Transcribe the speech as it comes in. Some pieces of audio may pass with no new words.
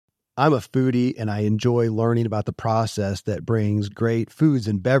I'm a foodie and I enjoy learning about the process that brings great foods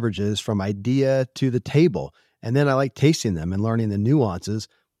and beverages from idea to the table. And then I like tasting them and learning the nuances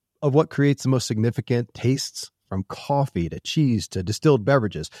of what creates the most significant tastes, from coffee to cheese to distilled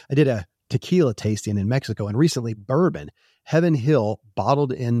beverages. I did a tequila tasting in Mexico and recently bourbon. Heaven Hill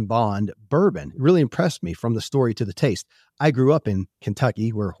Bottled in Bond bourbon really impressed me from the story to the taste. I grew up in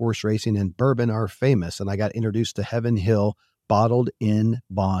Kentucky where horse racing and bourbon are famous, and I got introduced to Heaven Hill Bottled in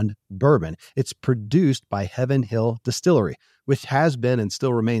Bond bourbon. It's produced by Heaven Hill Distillery, which has been and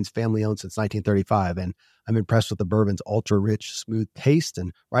still remains family-owned since 1935. And I'm impressed with the bourbon's ultra-rich, smooth taste.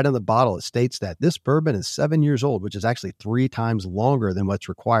 And right on the bottle, it states that this bourbon is 7 years old, which is actually 3 times longer than what's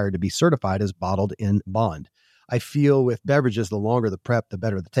required to be certified as bottled in bond. I feel with beverages, the longer the prep, the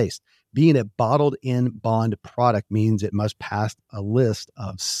better the taste. Being a bottled in bond product means it must pass a list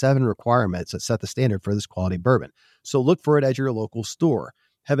of 7 requirements that set the standard for this quality bourbon. So look for it at your local store.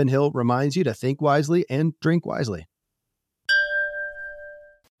 Heaven Hill reminds you to think wisely and drink wisely.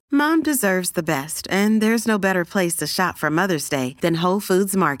 Mom deserves the best, and there's no better place to shop for Mother's Day than Whole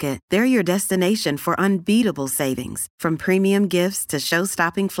Foods Market. They're your destination for unbeatable savings, from premium gifts to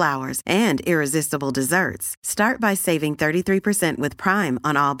show-stopping flowers and irresistible desserts. Start by saving 33% with Prime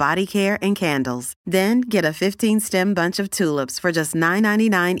on all body care and candles. Then get a 15-stem bunch of tulips for just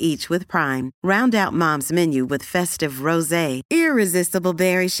 $9.99 each with Prime. Round out Mom's menu with festive rosé, irresistible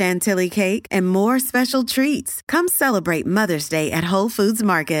berry chantilly cake, and more special treats. Come celebrate Mother's Day at Whole Foods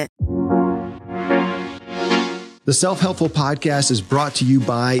Market. The Self-Helpful Podcast is brought to you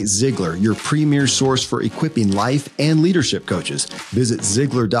by Ziglar, your premier source for equipping life and leadership coaches. Visit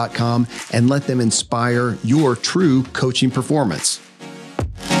Ziglar.com and let them inspire your true coaching performance.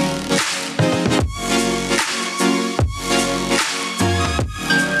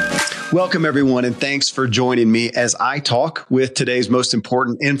 Welcome, everyone, and thanks for joining me as I talk with today's most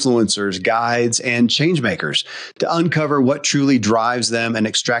important influencers, guides, and changemakers to uncover what truly drives them and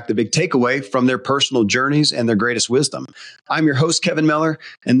extract the big takeaway from their personal journeys and their greatest wisdom. I'm your host, Kevin Miller,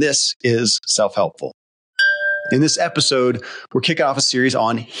 and this is Self-Helpful. In this episode, we're kicking off a series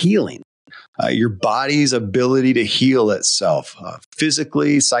on healing. Your body's ability to heal itself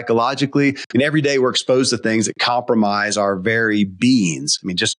physically, psychologically. Every day we're exposed to things that compromise our very beings.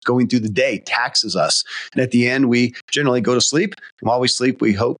 Just going through the day taxes us. And at the end, we generally go to sleep. And while we sleep,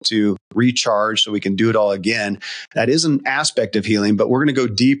 we hope to recharge so we can do it all again. That is an aspect of healing, but we're going to go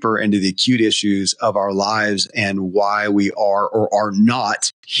deeper into the acute issues of our lives and why we are or are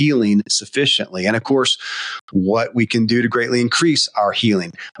not healing sufficiently. And of course, what we can do to greatly increase our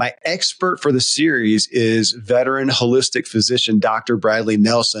healing. My expert for the series is veteran holistic physician, Dr. Bradley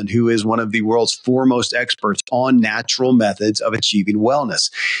Nelson, who is one of the world's foremost experts on natural methods of achieving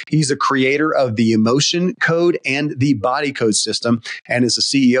wellness. He's the creator of the Emotion Code and the Body Code system and is the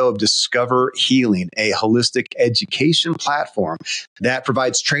CEO of Discover Healing, a holistic education platform that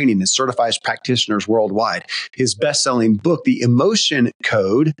provides training and certifies practitioners worldwide. His best-selling book, The Emotion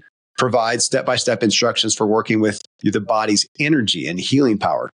Code, provides step-by-step instructions for working with the body's energy and healing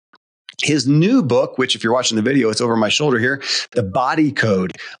power. His new book, which if you're watching the video, it's over my shoulder here, The Body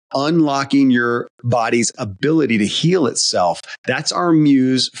Code, Unlocking Your Body's Ability to Heal Itself. That's our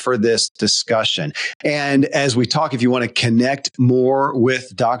muse for this discussion. And as we talk, if you want to connect more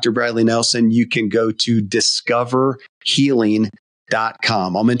with Dr. Bradley Nelson, you can go to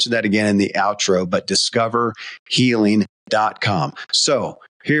discoverhealing.com. I'll mention that again in the outro, but discoverhealing.com. So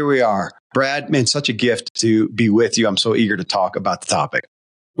here we are. Brad, man, such a gift to be with you. I'm so eager to talk about the topic.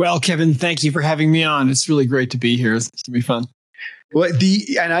 Well, Kevin, thank you for having me on. It's really great to be here. It's going to be fun. Well,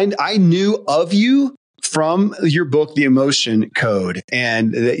 I knew of you from your book, The Emotion Code,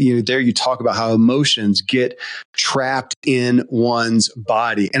 and there you talk about how emotions get trapped in one's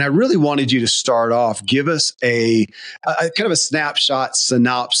body. And I really wanted you to start off, give us a kind of a snapshot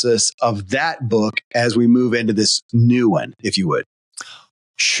synopsis of that book as we move into this new one, if you would.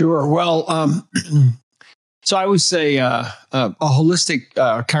 Sure. Well, so I was a holistic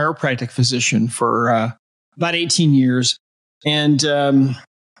chiropractic physician for about 18 years and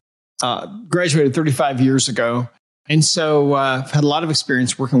graduated 35 years ago. And so I've had a lot of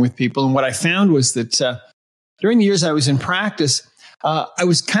experience working with people. And what I found was that during the years I was in practice, I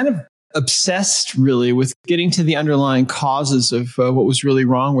was kind of obsessed really with getting to the underlying causes of what was really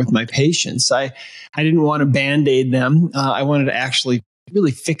wrong with my patients. I didn't want to Band-Aid them. I wanted to actually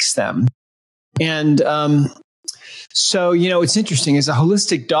really fix them. And so, it's interesting as a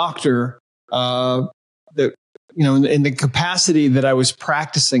holistic doctor, in the capacity that I was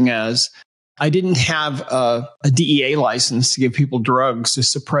practicing as, I didn't have a DEA license to give people drugs to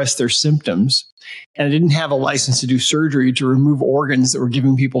suppress their symptoms. And I didn't have a license to do surgery to remove organs that were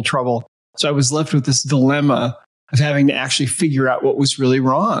giving people trouble. So I was left with this dilemma of having to actually figure out what was really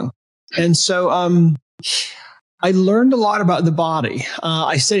wrong. And so I learned a lot about the body.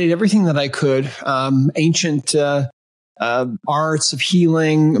 I studied everything that I could, ancient arts of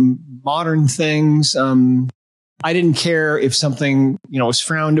healing, modern things. I didn't care if something, was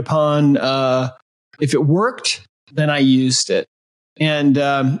frowned upon. If it worked, then I used it. And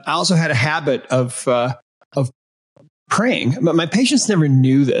I also had a habit of praying. But my patients never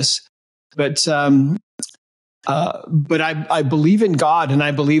knew this. But I believe in God, and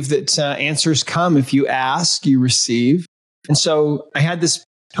I believe that answers come. If you ask, you receive. And so I had this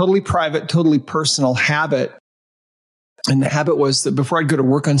totally private, totally personal habit. And the habit was that before I'd go to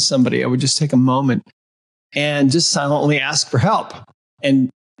work on somebody, I would just take a moment and just silently ask for help. And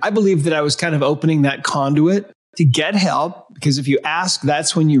I believe that I was kind of opening that conduit to get help, because if you ask,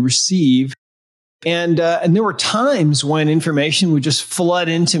 that's when you receive. And there were times when information would just flood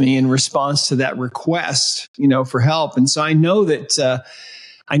into me in response to that request, for help. And so I know that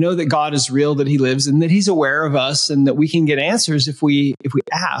God is real, that He lives, and that He's aware of us, and that we can get answers if we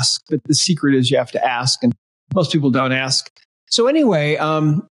ask. But the secret is you have to ask, and most people don't ask. So anyway,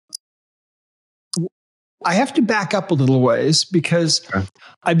 I have to back up a little ways, because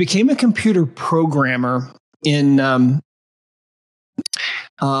I became a computer programmer in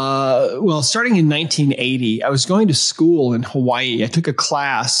starting in 1980. I was going to school in Hawaii. I took a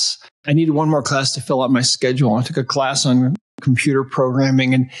class. I needed one more class to fill out my schedule. I took a class on computer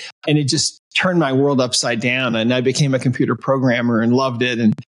programming, and it just turned my world upside down. And I became a computer programmer and loved it.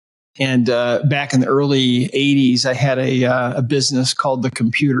 And back in the early 80s, I had a business called The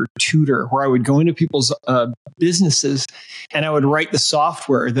Computer Tutor, where I would go into people's businesses and I would write the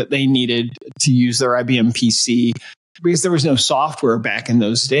software that they needed to use their IBM PC, because there was no software back in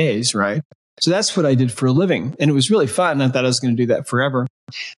those days, right? So that's what I did for a living. And it was really fun. I thought I was going to do that forever.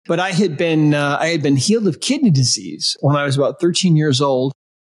 But I had been healed of kidney disease when I was about 13 years old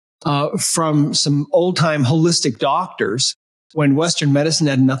from some old-time holistic doctors, when Western medicine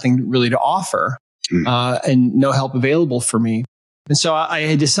had nothing really to offer and no help available for me. And so I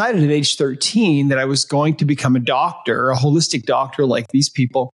had decided at age 13 that I was going to become a doctor, a holistic doctor like these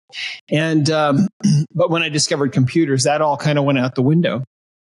people. And but when I discovered computers, that all kind of went out the window.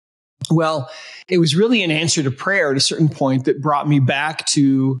 Well, it was really an answer to prayer at a certain point that brought me back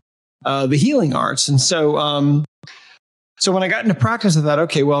to the healing arts. And so so when I got into practice, I thought,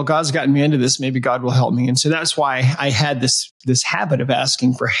 okay, well, God's gotten me into this. Maybe God will help me. And so that's why I had this habit of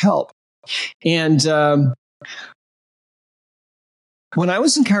asking for help. And when I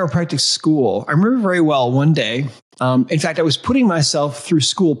was in chiropractic school, I remember very well one day, in fact, I was putting myself through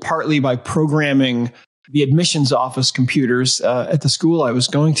school partly by programming the admissions office computers at the school I was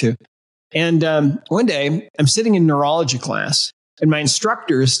going to. And one day, I'm sitting in neurology class, and my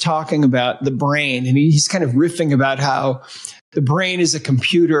instructor is talking about the brain, and he's kind of riffing about how the brain is a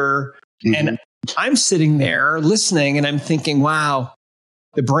computer. Mm-hmm. And I'm sitting there listening, and I'm thinking, wow,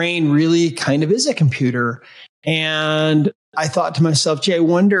 the brain really kind of is a computer. And I thought to myself, gee, I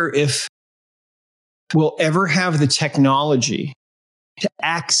wonder if we'll ever have the technology to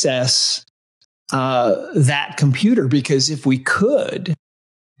access that computer, because if we could,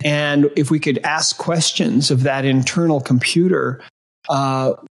 and if we could ask questions of that internal computer,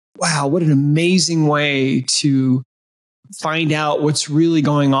 wow, what an amazing way to find out what's really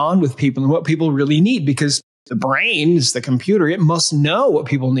going on with people and what people really need. Because the brain is the computer. It must know what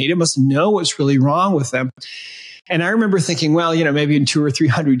people need. It must know what's really wrong with them. And I remember thinking, well, maybe in 200 or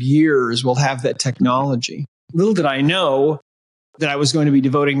 300 years, we'll have that technology. Little did I know that I was going to be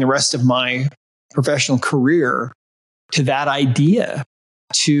devoting the rest of my professional career to that idea,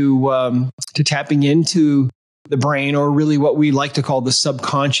 to tapping into the brain, or really what we like to call the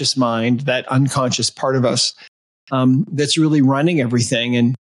subconscious mind, that unconscious part of us that's really running everything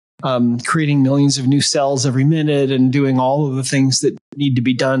and creating millions of new cells every minute and doing all of the things that need to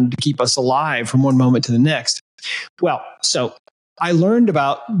be done to keep us alive from one moment to the next. Well, so I learned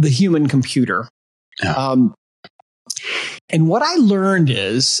about the human computer. Yeah. And what I learned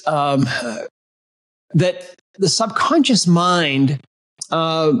is that the subconscious mind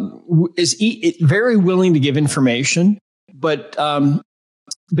is very willing to give information, but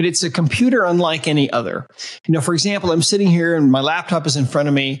it's a computer unlike any other. For example, I'm sitting here and my laptop is in front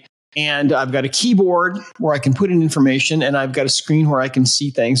of me, and I've got a keyboard where I can put in information, and I've got a screen where I can see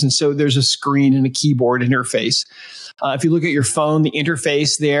things. And so there's a screen and a keyboard interface. If you look at your phone, the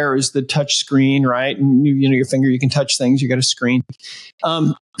interface there is the touch screen, right? And your finger, you can touch things. You got a screen.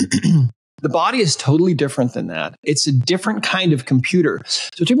 The body is totally different than that. It's a different kind of computer.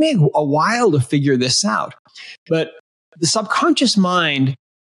 So it took me a while to figure this out. But the subconscious mind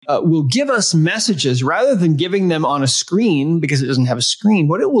will give us messages rather than giving them on a screen because it doesn't have a screen.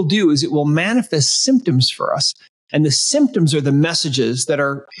 What it will do is it will manifest symptoms for us. And the symptoms are the messages that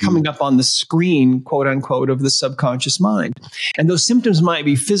are coming up on the screen, quote unquote, of the subconscious mind. And those symptoms might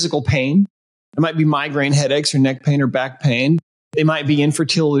be physical pain. It might be migraine headaches or neck pain or back pain. They might be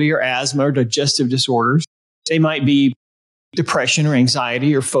infertility or asthma or digestive disorders. They might be depression or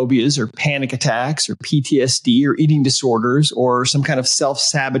anxiety or phobias or panic attacks or PTSD or eating disorders or some kind of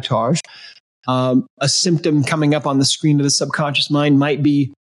self-sabotage. A symptom coming up on the screen of the subconscious mind might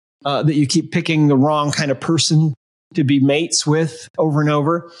be that you keep picking the wrong kind of person to be mates with over and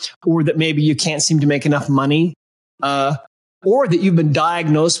over, or that maybe you can't seem to make enough money, or that you've been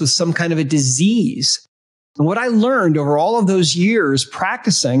diagnosed with some kind of a disease. And what I learned over all of those years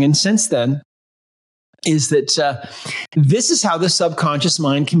practicing, and since then, is that this is how the subconscious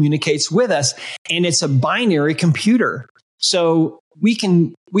mind communicates with us, and it's a binary computer. So we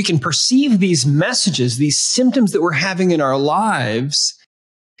can perceive these messages, these symptoms that we're having in our lives,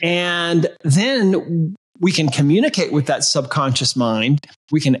 and then we can communicate with that subconscious mind.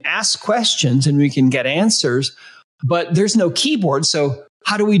 We can ask questions and we can get answers, but there's no keyboard. So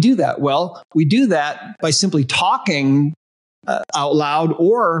how do we do that? Well, we do that by simply talking out loud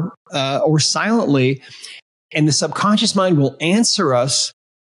or silently, and the subconscious mind will answer us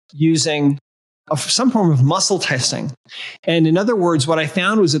using some form of muscle testing. And in other words, what I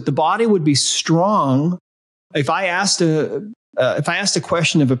found was that the body would be strong if I asked a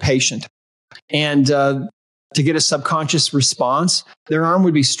question of a patient, and to get a subconscious response, their arm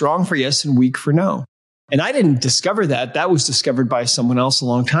would be strong for yes and weak for no. And I didn't discover that. That was discovered by someone else a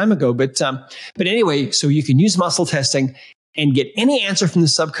long time ago. But anyway, so you can use muscle testing and get any answer from the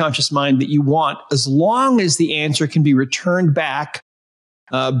subconscious mind that you want, as long as the answer can be returned back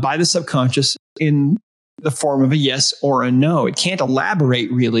by the subconscious in the form of a yes or a no. It can't elaborate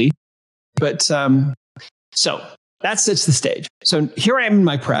really. But so that sets the stage. So here I am in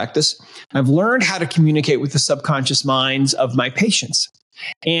my practice. I've learned how to communicate with the subconscious minds of my patients.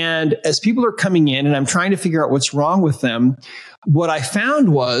 And as people are coming in and I'm trying to figure out what's wrong with them, what I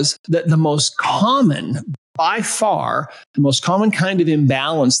found was that the most common, by far, the most common kind of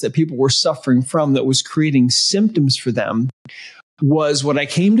imbalance that people were suffering from that was creating symptoms for them was what I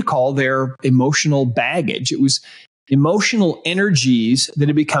came to call their emotional baggage. It was emotional energies that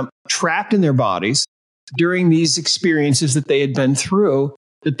had become trapped in their bodies during these experiences that they had been through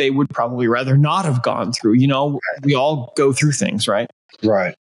that they would probably rather not have gone through. You know, we all go through things, right?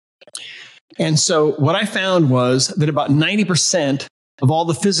 Right. And so what I found was that about 90% of all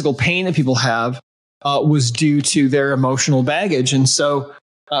the physical pain that people have was due to their emotional baggage. And so,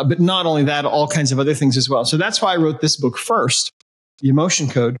 but not only that, all kinds of other things as well. So that's why I wrote this book first, The Emotion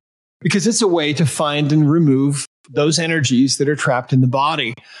Code, because it's a way to find and remove those energies that are trapped in the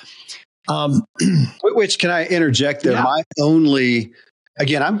body. Which, can I interject there? Yeah. My only,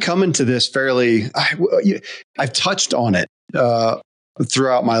 again, I'm coming to this fairly, I've touched on it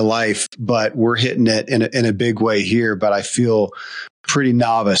throughout my life, but we're hitting it in a big way here. But I feel pretty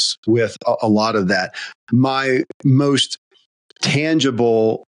novice with a lot of that. My most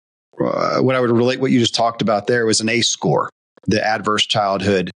tangible, what I would relate what you just talked about there was an ACE score, the adverse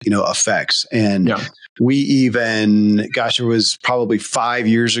childhood, effects. And we even, gosh, it was probably 5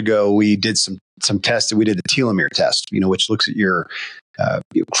 years ago, we did some tests. We did the telomere test, which looks at your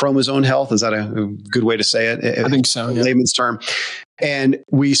chromosome health. Is that a good way to say it? I think so. Yeah. Layman's term. And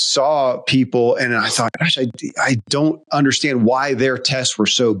we saw people, and I thought, gosh, I don't understand why their tests were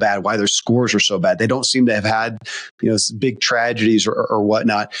so bad, why their scores were so bad. They don't seem to have had, big tragedies or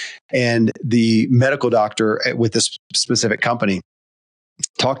whatnot. And the medical doctor with this specific company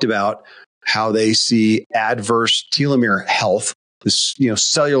talked about how they see adverse telomere health, this,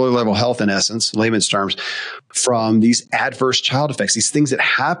 cellular level health in essence, layman's terms, from these adverse child effects, these things that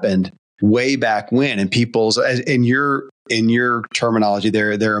happened way back when, and people's, in your terminology,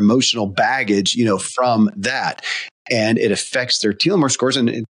 their emotional baggage, from that, and it affects their telomere scores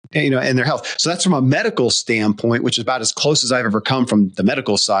and their health. So that's from a medical standpoint, which is about as close as I've ever come from the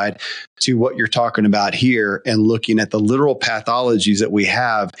medical side to what you're talking about here, and looking at the literal pathologies that we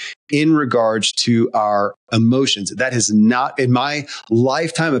have in regards to our emotions. That has not, in my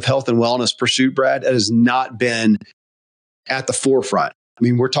lifetime of health and wellness pursuit, Brad, that has not been at the forefront. I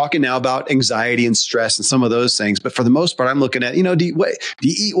mean, we're talking now about anxiety and stress and some of those things, but for the most part, I'm looking at, do you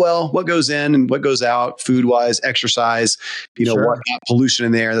eat well? What goes in and what goes out, food wise, exercise, Sure. what pollution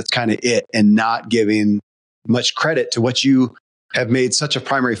in there? That's kind of it, and not giving much credit to what you have made such a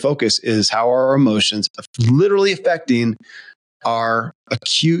primary focus is how our emotions are literally affecting our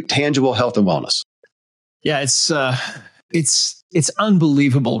acute, tangible health and wellness. Yeah, it's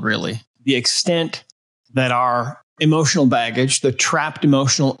unbelievable, really, the extent that our emotional baggage, the trapped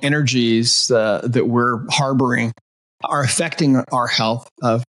emotional energies that we're harboring, are affecting our health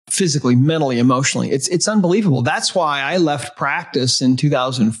physically, mentally, emotionally. It's unbelievable. That's why I left practice in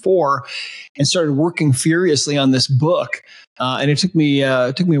 2004 and started working furiously on this book. And it took me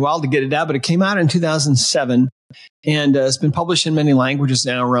a while to get it out, but it came out in 2007, and it's been published in many languages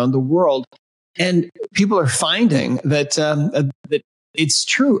now around the world. And people are finding that that it's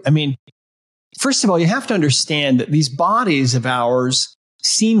true. I mean, first of all, you have to understand that these bodies of ours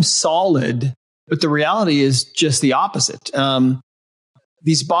seem solid, but the reality is just the opposite.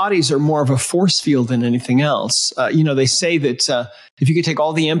 These bodies are more of a force field than anything else. They say that if you could take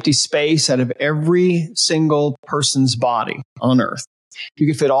all the empty space out of every single person's body on Earth, you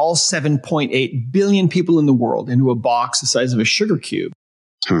could fit all 7.8 billion people in the world into a box the size of a sugar cube.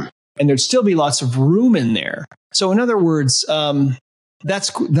 And there'd still be lots of room in there. So in other words, that's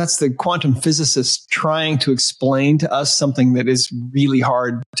the quantum physicists trying to explain to us something that is really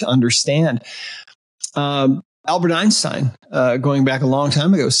hard to understand. Albert Einstein, going back a long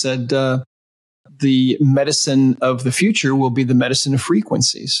time ago, said the medicine of the future will be the medicine of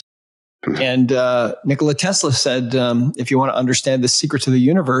frequencies. And Nikola Tesla said, if you want to understand the secrets of the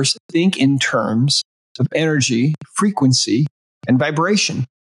universe, think in terms of energy, frequency, and vibration.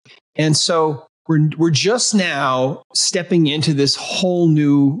 And so we're just now stepping into this whole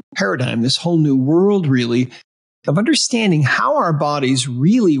new paradigm, this whole new world, really, of understanding how our bodies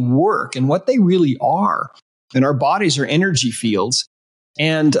really work and what they really are. And our bodies are energy fields.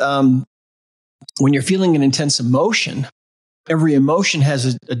 And when you're feeling an intense emotion, every emotion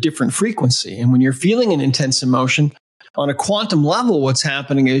has a different frequency. And when you're feeling an intense emotion, on a quantum level, what's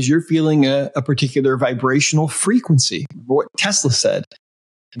happening is you're feeling a particular vibrational frequency, what Tesla said,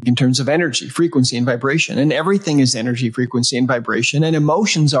 in terms of energy, frequency, and vibration. And everything is energy, frequency, and vibration. And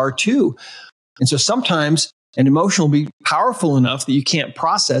emotions are too. And so sometimes an emotion will be powerful enough that you can't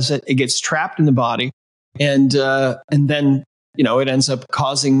process it. It gets trapped in the body. And then, it ends up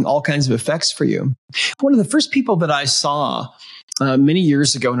causing all kinds of effects for you. One of the first people that I saw many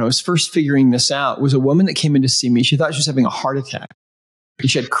years ago when I was first figuring this out was a woman that came in to see me. She thought she was having a heart attack.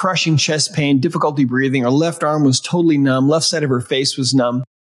 She had crushing chest pain, difficulty breathing. Her left arm was totally numb. Left side of her face was numb.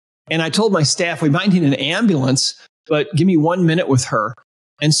 And I told my staff, we might need an ambulance, but give me 1 minute with her.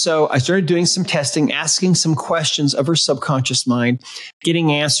 And so I started doing some testing, asking some questions of her subconscious mind,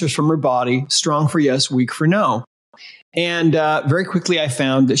 getting answers from her body, strong for yes, weak for no. And very quickly, I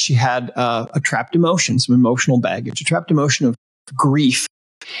found that she had a trapped emotion, some emotional baggage, a trapped emotion of grief.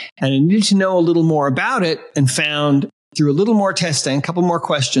 And I needed to know a little more about it, and found through a little more testing, a couple more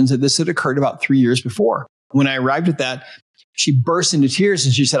questions, that this had occurred about 3 years before. When I arrived at that, she burst into tears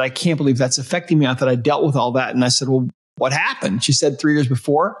and she said, I can't believe that's affecting me. I thought I dealt with all that. And I said, well, what happened? She said 3 years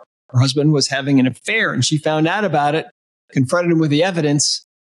before, her husband was having an affair, and she found out about it, confronted him with the evidence,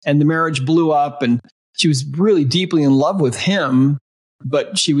 and the marriage blew up. And she was really deeply in love with him,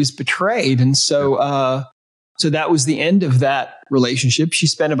 but she was betrayed. And so that was the end of that relationship. She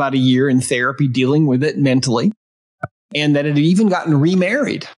spent about a year in therapy dealing with it mentally, and then it had even gotten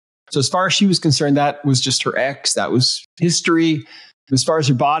remarried. So as far as she was concerned, that was just her ex. That was history. As far as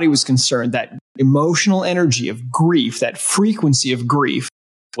her body was concerned, that emotional energy of grief, that frequency of grief,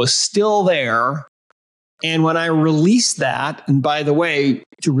 was still there. And when I released that, and by the way,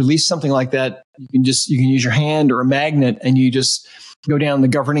 to release something like that, you can use your hand or a magnet, and you just go down the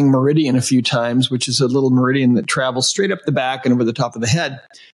governing meridian a few times, which is a little meridian that travels straight up the back and over the top of the head.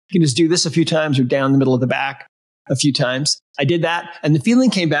 You can just do this a few times, or down the middle of the back a few times. I did that, and the feeling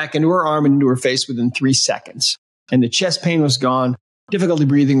came back into her arm and into her face within 3 seconds. And the chest pain was gone. Difficulty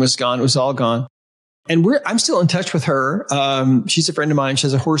breathing was gone. It was all gone. And I'm still in touch with her. She's a friend of mine. She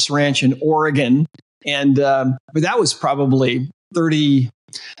has a horse ranch in Oregon. And but that was probably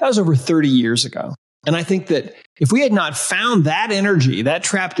over 30 years ago. And I think that if we had not found that energy, that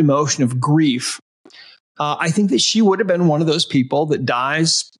trapped emotion of grief, I think that she would have been one of those people that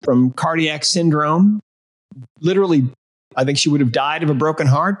dies from cardiac syndrome. Literally, I think she would have died of a broken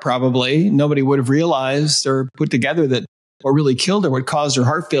heart, probably. Nobody would have realized or put together that what really killed her, what caused her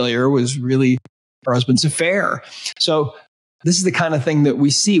heart failure, was really her husband's affair. So this is the kind of thing that we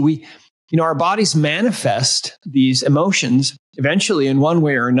see. Our bodies manifest these emotions eventually in one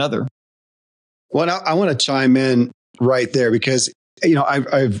way or another. Well, I want to chime in right there, because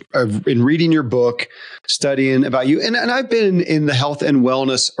I've been reading your book, studying about you, and I've been in the health and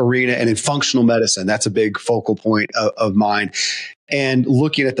wellness arena and in functional medicine. That's a big focal point of mine. And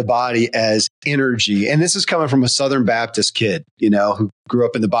looking at the body as energy. And this is coming from a Southern Baptist kid, who grew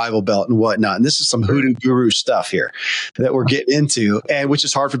up in the Bible Belt and whatnot. And this is some hoodoo guru stuff here that we're getting into, and which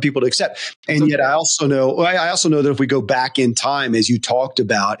is hard for people to accept. And yet I also know that if we go back in time, as you talked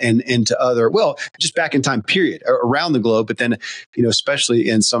about, and into just back in time, period, around the globe, but then, especially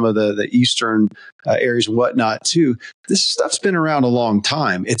in some of the Eastern areas and whatnot too, this stuff's been around a long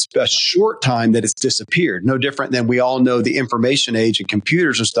time. It's a short time that it's disappeared. No different than we all know the information age and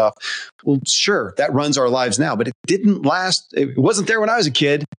computers and stuff. Well, sure, that runs our lives now, but it didn't last. It wasn't there when I was a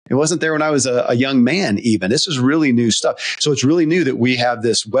kid. It wasn't there when I was a young man even. This is really new stuff. So it's really new that we have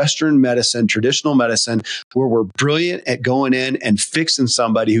this Western medicine, traditional medicine, where we're brilliant at going in and fixing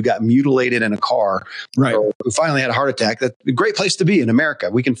somebody who got mutilated in a car, right, or who finally had a heart attack. That's a great place to be in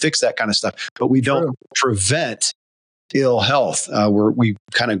America. We can fix that kind of stuff, but we don't prevent ill health, where we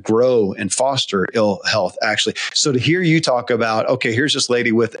kind of grow and foster ill health, actually. So to hear you talk about, okay, here's this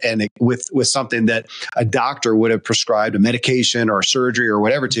lady with something that a doctor would have prescribed, a medication or a surgery or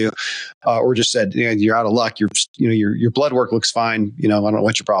whatever to, or just said, you're out of luck. Your blood work looks fine. I don't know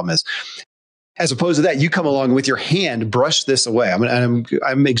what your problem is. As opposed to that, you come along with your hand, brush this away.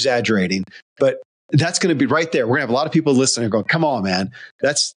 I'm exaggerating, but that's going to be right there. We're going to have a lot of people listening going, come on, man.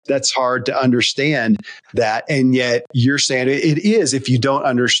 That's hard to understand that. And yet you're saying it is if you don't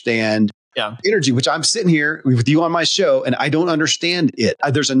understand energy, which I'm sitting here with you on my show and I don't understand it.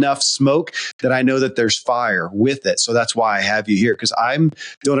 There's enough smoke that I know that there's fire with it. So that's why I have you here, because I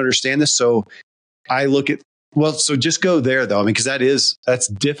don't understand this. So I look at, so just go there though. Because that's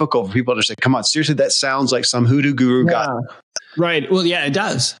difficult for people to say, come on, seriously, that sounds like some hoodoo guru got. Right. Well, yeah, it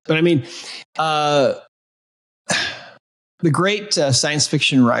does. But the great science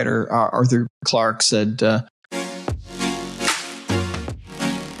fiction writer, Arthur Clarke, said,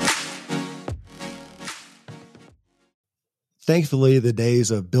 thankfully, the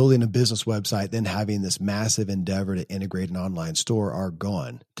days of building a business website, then having this massive endeavor to integrate an online store are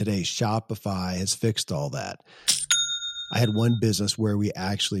gone. Today, Shopify has fixed all that. I had one business where we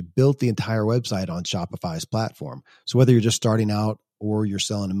actually built the entire website on Shopify's platform. So whether you're just starting out or you're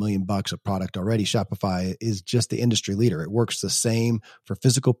selling $1 million of product already, Shopify is just the industry leader. It works the same for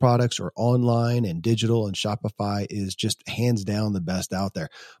physical products or online and digital, and Shopify is just hands down the best out there.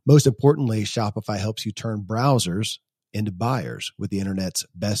 Most importantly, Shopify helps you turn browsers into buyers with the internet's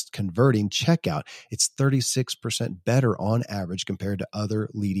best converting checkout. It's 36% better on average compared to other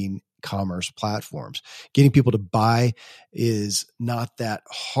leading commerce platforms. Getting people to buy is not that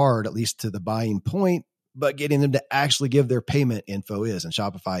hard, at least to the buying point, but getting them to actually give their payment info is, and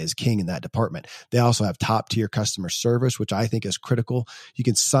Shopify is king in that department. They also have top tier customer service, which I think is critical. You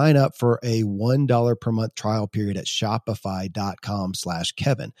can sign up for a $1 per month trial period at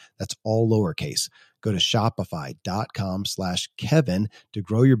shopify.com/Kevin. That's all lowercase. Go to shopify.com/Kevin to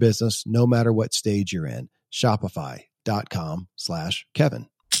grow your business no matter what stage you're in. Shopify.com/Kevin.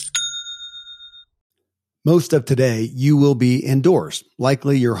 Most of today, you will be indoors,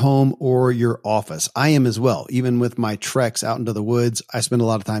 likely your home or your office. I am as well. Even with my treks out into the woods, I spend a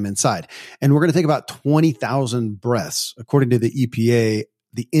lot of time inside. And we're going to take about 20,000 breaths. According to the EPA,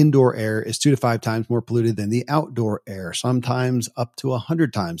 the indoor air is 2 to 5 times more polluted than the outdoor air, sometimes up to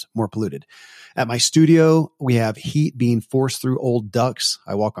 100 times more polluted. At my studio, we have heat being forced through old ducts.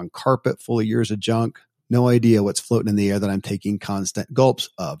 I walk on carpet full of years of junk. No idea what's floating in the air that I'm taking constant gulps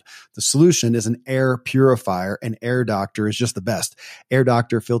of. The solution is an air purifier, and Air Doctor is just the best. Air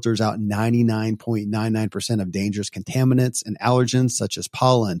Doctor filters out 99.99% of dangerous contaminants and allergens such as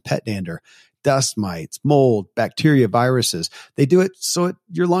pollen, pet dander, dust mites, mold, bacteria, viruses. They do it so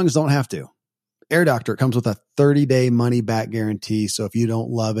your lungs don't have to. Air Doctor comes with a 30-day money-back guarantee, so if you don't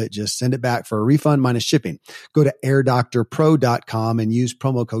love it, just send it back for a refund minus shipping. Go to airdoctorpro.com and use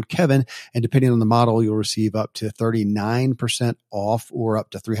promo code Kevin, and depending on the model, you'll receive up to 39% off or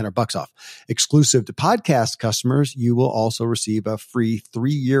up to $300 off. Exclusive to podcast customers, you will also receive a free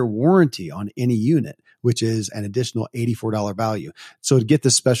 3-year warranty on any unit, which is an additional $84 value. So to get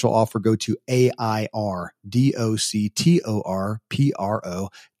this special offer, go to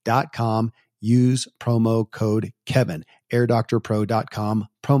airdoctorpro.com. Use promo code Kevin. airdoctorpro.com,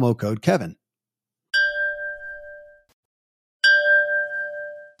 promo code Kevin.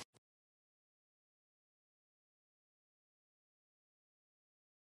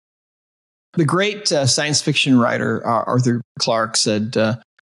 The great science fiction writer, Arthur Clarke, said,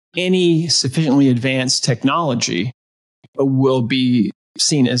 any sufficiently advanced technology will be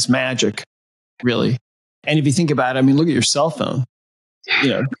seen as magic, really. And if you think about it, look at your cell phone.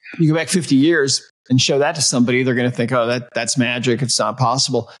 you go back 50 years and show that to somebody, they're going to think, oh, that's magic. It's not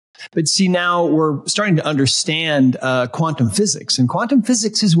possible. But see, now we're starting to understand quantum physics, and quantum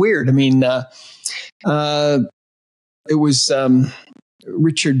physics is weird. I mean, it was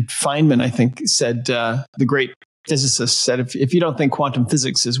Richard Feynman, I think, said, the great physicist said, if you don't think quantum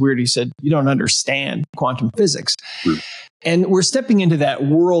physics is weird, he said, you don't understand quantum physics. And we're stepping into that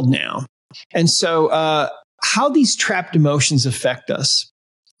world now. And so how these trapped emotions affect us,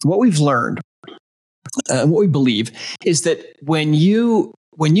 what we've learned, what we believe is that when you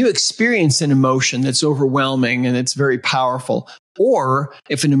experience an emotion that's overwhelming and it's very powerful, or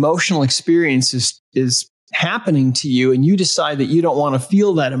if an emotional experience is happening to you and you decide that you don't want to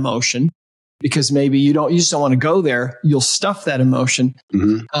feel that emotion because maybe you just don't want to go there, you'll stuff that emotion.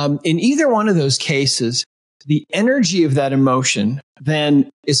 Mm-hmm. In either one of those cases, the energy of that emotion then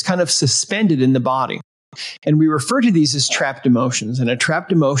is kind of suspended in the body. And we refer to these as trapped emotions. And a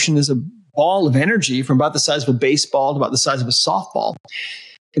trapped emotion is a ball of energy from about the size of a baseball to about the size of a softball.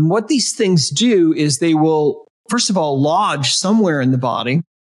 And what these things do is they will, first of all, lodge somewhere in the body,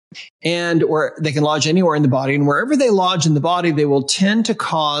 or they can lodge anywhere in the body. And wherever they lodge in the body, they will tend to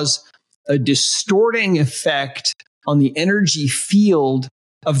cause a distorting effect on the energy field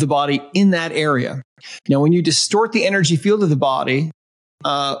of the body in that area. Now, when you distort the energy field of the body,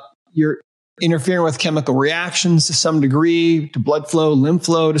 you're interfering with chemical reactions to some degree, to blood flow, lymph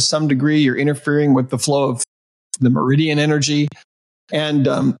flow to some degree. You're interfering with the flow of the meridian energy. And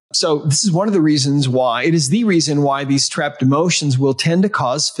so this is one of the reasons why, it is the reason why these trapped emotions will tend to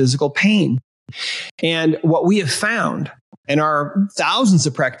cause physical pain. And what we have found, and our thousands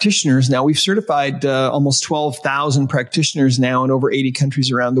of practitioners now, we've certified almost 12,000 practitioners now in over 80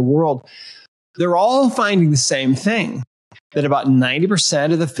 countries around the world. They're all finding the same thing, that about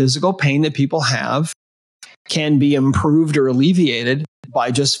 90% of the physical pain that people have can be improved or alleviated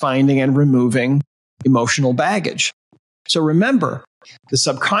by just finding and removing emotional baggage. So remember, the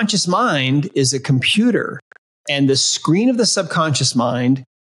subconscious mind is a computer, and the screen of the subconscious mind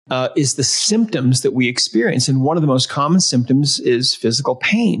is the symptoms that we experience. And one of the most common symptoms is physical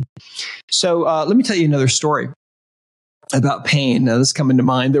pain. So let me tell you another story about pain. Now, this coming to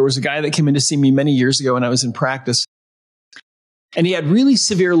mind. There was a guy that came in to see me many years ago when I was in practice, and he had really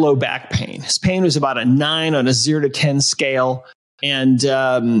severe low back pain. His pain was about a 9 on a 0 to 10 scale. And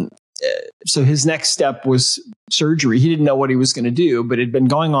so his next step was surgery. He didn't know what he was going to do, but it had been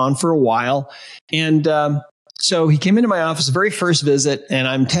going on for a while. And so he came into my office, the very first visit, and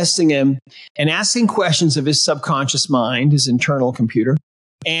I'm testing him and asking questions of his subconscious mind, his internal computer.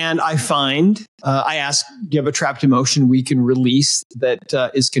 And I ask, do you have a trapped emotion we can release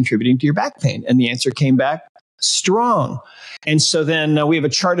that is contributing to your back pain? And the answer came back, strong. And so then we have a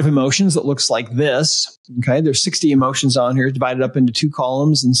chart of emotions that looks like this. Okay, there's 60 emotions on here, divided up into 2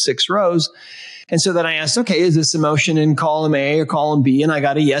 columns and 6 rows. And so then I asked, okay, is this emotion in column A or column B? And I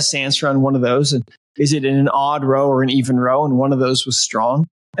got a yes answer on one of those. And is it in an odd row or an even row? And one of those was strong.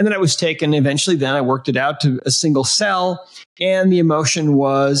 And then I was taken, eventually then I worked it out to a single cell, and the emotion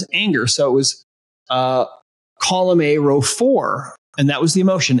was anger. So it was column A, row 4, and that was the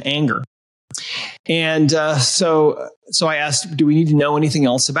emotion, anger. And so I asked, do we need to know anything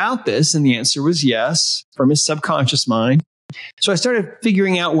else about this? And the answer was yes, from his subconscious mind. So I started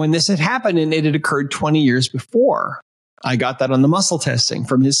figuring out when this had happened, and it had occurred 20 years before. I got that on the muscle testing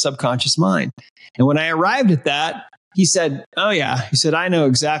from his subconscious mind. And when I arrived at that, he said, oh yeah, he said, I know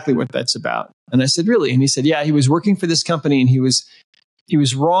exactly what that's about. And I said, really? And he said, yeah, he was working for this company, and he was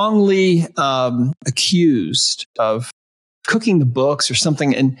wrongly accused of cooking the books or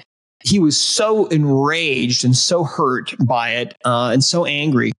something. And he was so enraged and so hurt by it and so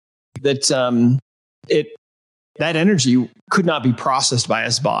angry that that energy could not be processed by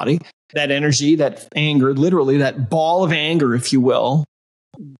his body. That energy, that anger, literally that ball of anger, if you will,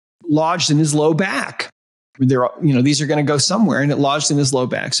 lodged in his low back. These are going to go somewhere, and it lodged in his low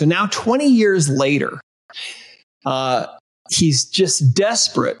back. So now 20 years later, he's just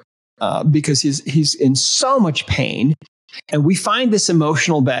desperate because he's in so much pain. And we find this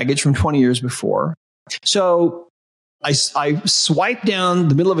emotional baggage from 20 years before. So I swipe down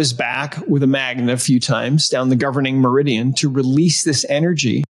the middle of his back with a magnet a few times down the governing meridian to release this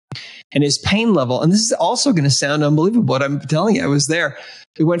energy and his pain level. And this is also going to sound unbelievable, but I'm telling you, I was there.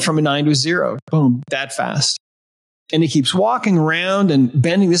 It went from a 9 to a 0, boom, that fast. And he keeps walking around and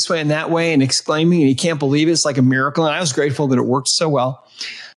bending this way and that way and exclaiming, and he can't believe it. It's like a miracle. And I was grateful that it worked so well.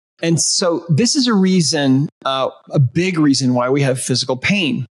 And so this is a reason, a big reason why we have physical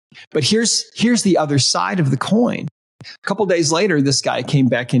pain. But here's the other side of the coin. A couple of days later, this guy came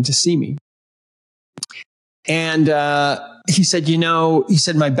back in to see me. And he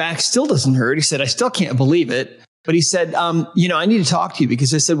said, my back still doesn't hurt. He said, I still can't believe it. But he said, I need to talk to you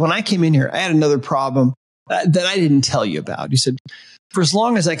because I said, when I came in here, I had another problem that I didn't tell you about. He said, for as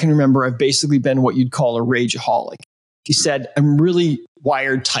long as I can remember, I've basically been what you'd call a rageaholic. He said, I'm really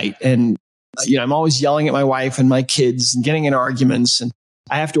wired tight and, I'm always yelling at my wife and my kids and getting in arguments and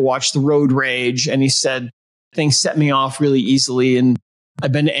I have to watch the road rage. And he said, things set me off really easily. And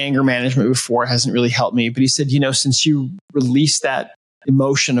I've been to anger management before. It hasn't really helped me. But he said, since you released that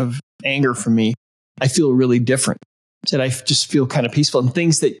emotion of anger from me, I feel really different. He said, I just feel kind of peaceful. And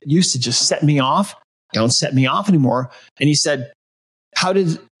things that used to just set me off don't set me off anymore. And he said, how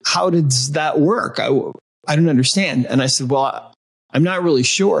did that work? I don't understand. And I said, well, I'm not really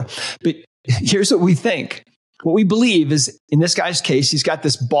sure. But here's what we think. What we believe is, in this guy's case, he's got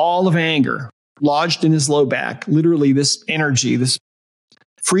this ball of anger lodged in his low back, literally this energy, this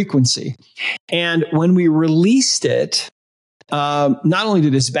frequency. And when we released it, not only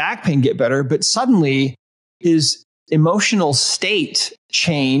did his back pain get better, but suddenly his emotional state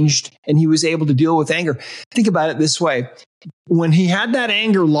changed and he was able to deal with anger. Think about it this way. When he had that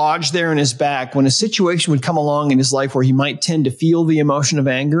anger lodged there in his back, when a situation would come along in his life where he might tend to feel the emotion of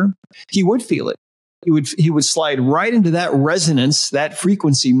anger, he would feel it. He would slide right into that resonance, that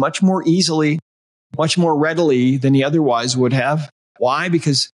frequency, much more easily, much more readily than he otherwise would have. Why?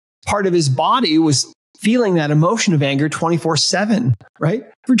 Because part of his body was feeling that emotion of anger 24/7, right?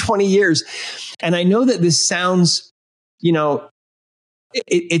 For 20 years. And I know that this sounds,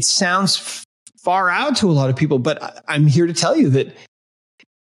 it sounds far out to a lot of people, but I'm here to tell you that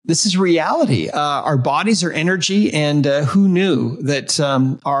this is reality. Our bodies are energy, and who knew that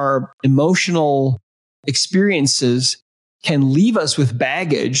our emotional experiences can leave us with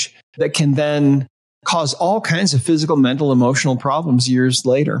baggage that can then cause all kinds of physical, mental, emotional problems years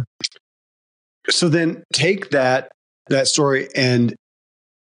later. So then take that story and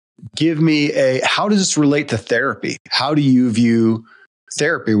give me how does this relate to therapy? How do you view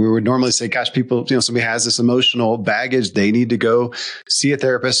therapy? We would normally say, gosh, people, somebody has this emotional baggage. They need to go see a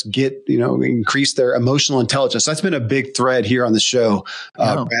therapist, increase their emotional intelligence. That's been a big thread here on the show,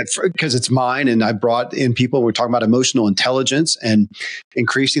 because it's mine. And I brought in people. We're talking about emotional intelligence and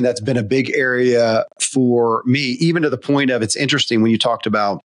increasing. That's been a big area for me, even to the point of, it's interesting when you talked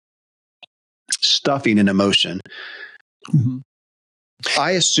about stuffing an emotion. Mm-hmm.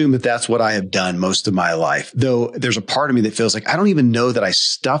 I assume that that's what I have done most of my life, though there's a part of me that feels like I don't even know that I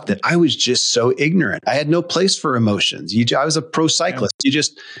stuffed it. I was just so ignorant. I had no place for emotions. I was a pro cyclist. You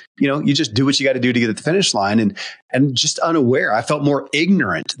just do what you got to do to get to the finish line, and just unaware. I felt more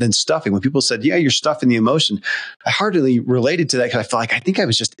ignorant than stuffing. When people said, yeah, you're stuffing the emotion, I hardly related to that because I felt like I think I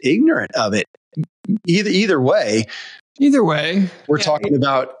was just ignorant of it. Either way, we're talking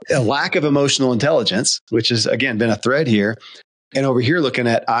about a lack of emotional intelligence, which has, again, been a thread here. And over here, looking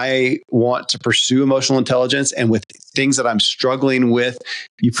at, I want to pursue emotional intelligence, and with things that I'm struggling with,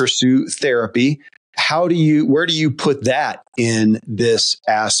 you pursue therapy. Where do you put that in this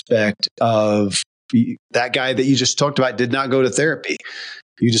aspect of that guy that you just talked about did not go to therapy?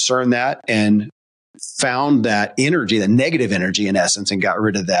 You discerned that and found that energy, the negative energy in essence, and got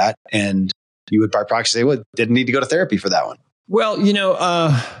rid of that. And you would by proxy say, well, didn't need to go to therapy for that one. Well,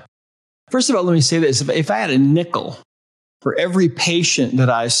 first of all, let me say this. If I had a nickel for every patient that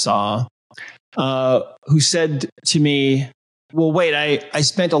I saw who said to me, well, wait, I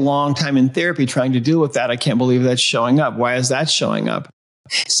spent a long time in therapy trying to deal with that. I can't believe that's showing up. Why is that showing up?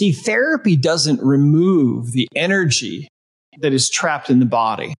 See, therapy doesn't remove the energy that is trapped in the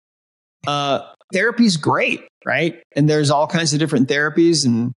body. Therapy is great, right? And there's all kinds of different therapies,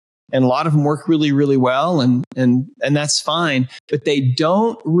 and a lot of them work really, really well, and that's fine. But they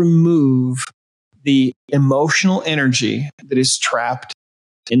don't remove the emotional energy that is trapped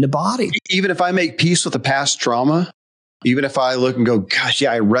in the body. Even if I make peace with the past trauma, even if I look and go, gosh,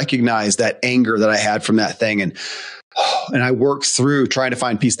 yeah, I recognize that anger that I had from that thing, and I work through trying to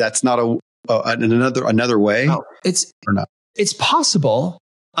find peace. That's not another way. No, it's possible.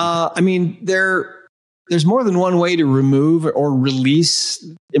 There's more than one way to remove or release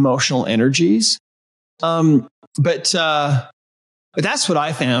emotional energies. But that's what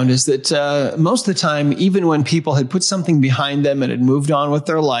I found, is that most of the time, even when people had put something behind them and had moved on with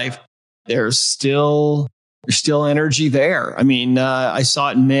their life, there's still energy there. I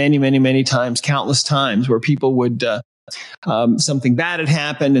saw it many, many, many times, countless times, where people would, something bad had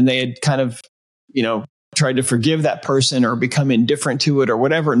happened and they had kind of, tried to forgive that person or become indifferent to it or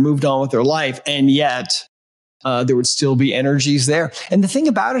whatever and moved on with their life. And yet there would still be energies there. And the thing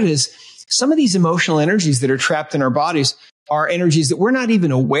about it is, some of these emotional energies that are trapped in our bodies are energies that we're not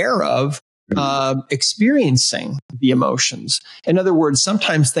even aware of, experiencing the emotions. In other words,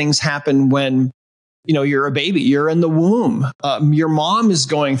 sometimes things happen when you're a baby, you're in the womb. Your mom is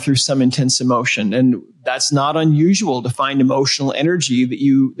going through some intense emotion, and that's not unusual to find emotional energy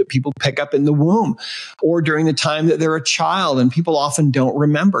that people pick up in the womb or during the time that they're a child, and people often don't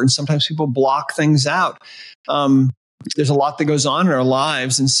remember. And sometimes people block things out. There's a lot that goes on in our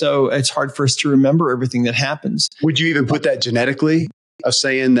lives, and so it's hard for us to remember everything that happens. Would you even put that genetically? Of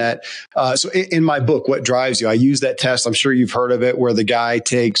saying that, so in my book, What Drives You, I use that test. I'm sure you've heard of it, where the guy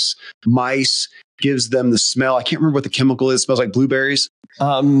takes mice, gives them the smell. I can't remember what the chemical is. It smells like blueberries.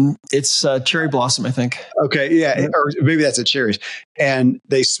 It's cherry blossom, I think. Okay, yeah, or maybe that's a cherries. And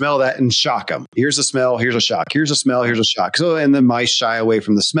they smell that and shock them. Here's a smell, here's a shock. Here's a smell, here's a shock. So, and the mice shy away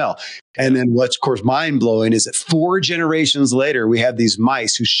from the smell. And then what's, of course, mind-blowing is that 4 generations later, we have these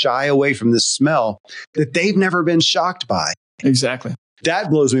mice who shy away from this smell that they've never been shocked by. Exactly.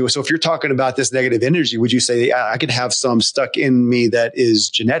 That blows me away. So if you're talking about this negative energy, would you say I could have some stuck in me that is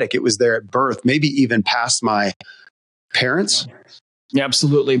genetic? It was there at birth, maybe even past my parents? Yeah,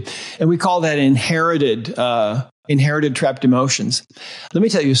 absolutely. And we call that inherited trapped emotions. Let me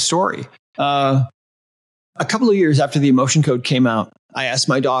tell you a story. A couple of years after the Emotion Code came out, I asked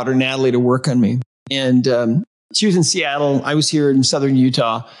my daughter, Natalie, to work on me. And she was in Seattle. I was here in southern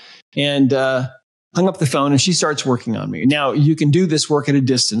Utah. And hung up the phone, and she starts working on me. Now, you can do this work at a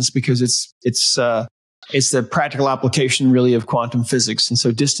distance because it's the practical application really of quantum physics. And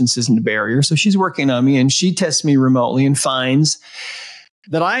so distance isn't a barrier. So she's working on me, and she tests me remotely and finds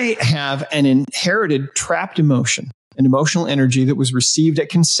that I have an inherited trapped emotion, an emotional energy that was received at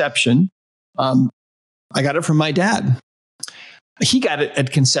conception. I got it from my dad. He got it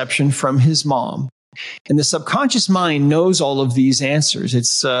at conception from his mom. And the subconscious mind knows all of these answers.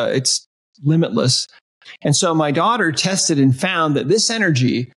 It's limitless. And so my daughter tested and found that this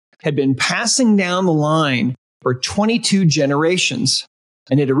energy had been passing down the line for 22 generations.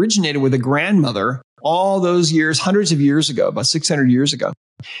 And it originated with a grandmother all those years, hundreds of years ago, about 600 years ago.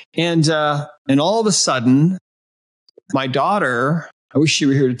 And all of a sudden, my daughter, I wish she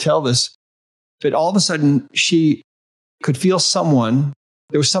were here to tell this, but all of a sudden she could feel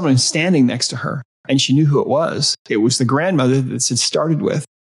there was someone standing next to her, and she knew who it was. It was the grandmother that this had started with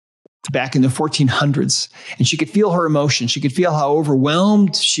back in the 1400s. And she could feel her emotion. She could feel how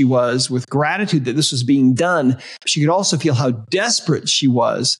overwhelmed she was with gratitude that this was being done. She could also feel how desperate she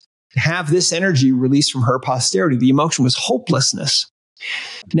was to have this energy released from her posterity. The emotion was hopelessness.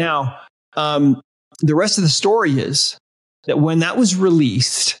 Now, the rest of the story is that when that was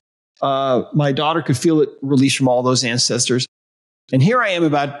released, my daughter could feel it released from all those ancestors. And here I am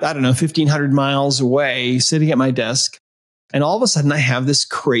about, 1,500 miles away, sitting at my desk. And all of a sudden, I have this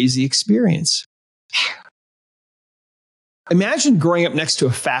crazy experience. Imagine growing up next to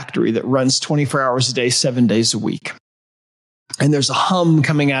a factory that runs 24 hours a day, 7 days a week. And there's a hum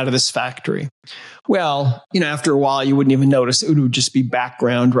coming out of this factory. Well, after a while, you wouldn't even notice. It would just be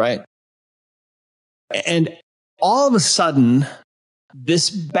background, right? And all of a sudden, this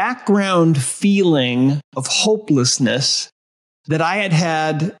background feeling of hopelessness that I had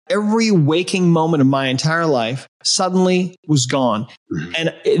had every waking moment of my entire life suddenly was gone.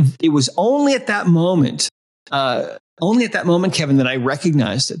 And it was only at that moment, Kevin, that I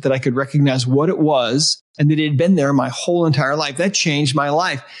recognized it, that I could recognize what it was and that it had been there my whole entire life. That changed my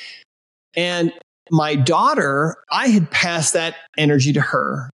life. And my daughter, I had passed that energy to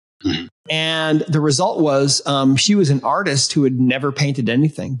her. And the result was she was an artist who had never painted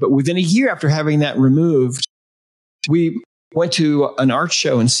anything. But within a year after having that removed, we went to an art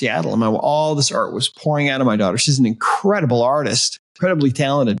show in Seattle, and all this art was pouring out of my daughter. She's an incredible artist, incredibly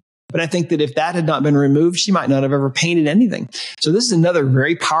talented. But I think that if that had not been removed, she might not have ever painted anything. So this is another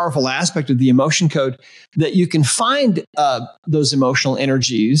very powerful aspect of the Emotion Code, that you can find those emotional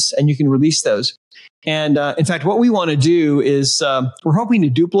energies and you can release those. And in fact, what we want to do is we're hoping to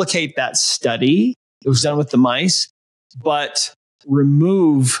duplicate that study that was done with the mice, but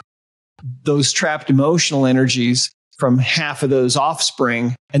remove those trapped emotional energies from half of those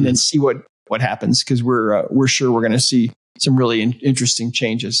offspring, and then see what happens, because we're sure we're going to see some really interesting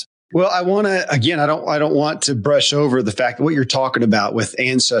changes. Well, I want to, again, I don't want to brush over the fact that what you're talking about with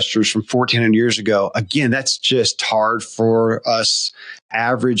ancestors from 1,400 years ago. Again, that's just hard for us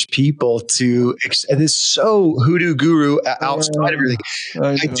average people to, and it's so hoodoo guru outside of everything.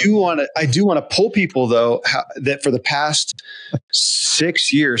 I do want to pull people though, that for the past 7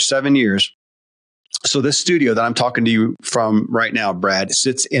 years, so this studio that I'm talking to you from right now, Brad,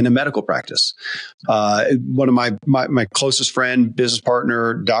 sits in a medical practice. One of my closest friend, business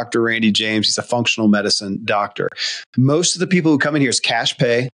partner, Dr. Randy James, he's a functional medicine doctor. Most of the people who come in here is cash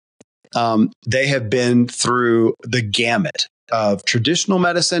pay. they have been through the gamut of traditional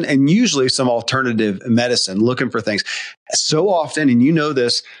medicine and usually some alternative medicine, looking for things. So often, and you know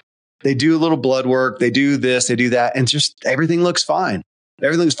this, they do a little blood work, they do this, they do that, and just everything looks fine.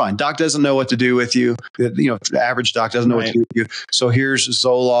 Everything's fine. Doc doesn't know what to do with you. The average doc doesn't know what to do with you. So here's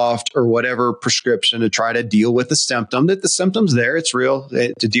Zoloft or whatever prescription to try to deal with the symptom. That the symptom's there, it's real.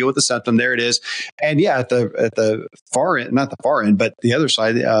 To deal with the symptom, there it is. And yeah, at the far end, not the far end, but the other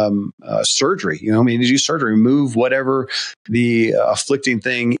side, surgery. You do surgery, remove whatever the afflicting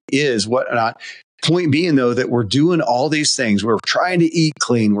thing is, whatnot. Point being, though, that we're doing all these things. We're trying to eat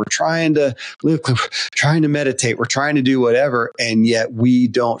clean. We're trying to live clean. We're trying to meditate. We're trying to do whatever. And yet we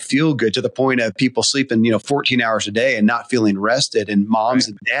don't feel good, to the point of people sleeping, 14 hours a day and not feeling rested. And moms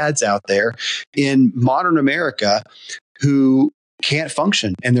and dads out there in modern America who can't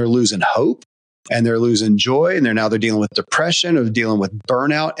function, and they're losing hope, and they're losing joy, and they're dealing with depression, or dealing with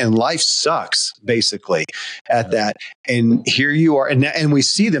burnout, and life sucks basically at that. And here you are. And we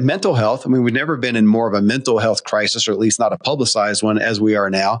see the mental health. We've never been in more of a mental health crisis, or at least not a publicized one as we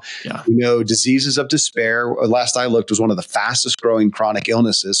are now. Yeah. Diseases of despair, last I looked, was one of the fastest growing chronic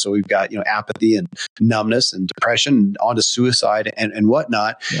illnesses. So we've got, apathy and numbness and depression, and on to suicide and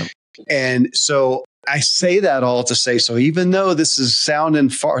whatnot. Yep. And so I say that all to say, so even though this is sounding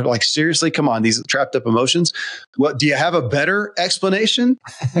far, like, seriously, come on, these trapped up emotions, what do you have a better explanation?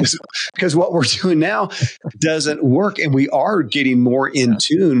 Because what we're doing now doesn't work. And we are getting more in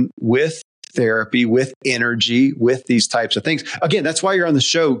tune with therapy, with energy, with these types of things. Again, that's why you're on the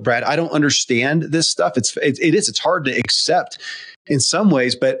show, Brad. I don't understand this stuff. It's hard to accept in some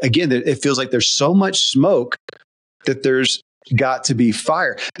ways, but again, it feels like there's so much smoke that there's got to be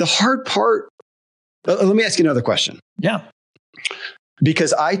fire. The hard part. Let me ask you another question. Yeah.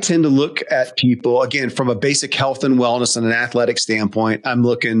 Because I tend to look at people, again, from a basic health and wellness and an athletic standpoint. I'm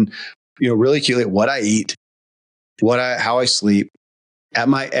looking, really acutely at what I eat, how I sleep, at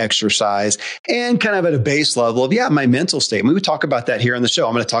my exercise, and kind of at a base level of, my mental state. We would talk about that here on the show.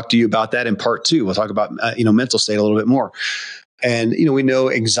 I'm going to talk to you about that in part 2. We'll talk about, mental state a little bit more. And, we know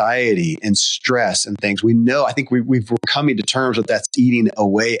anxiety and stress and things. I think we're coming to terms with that's eating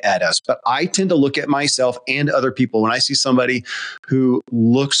away at us. But I tend to look at myself and other people. When I see somebody who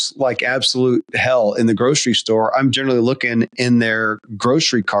looks like absolute hell in the grocery store, I'm generally looking in their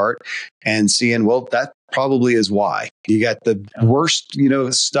grocery cart and seeing, well, that probably is why. You got the worst,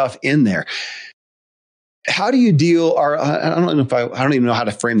 stuff in there. How do you deal, or I don't even know how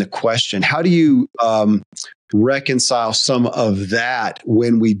to frame the question. How do you reconcile some of that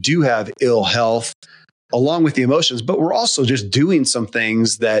when we do have ill health along with the emotions, but we're also just doing some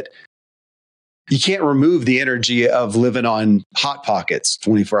things that you can't remove the energy of living on Hot Pockets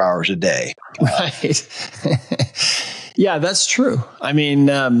 24 hours a day? Right. Yeah, that's true. When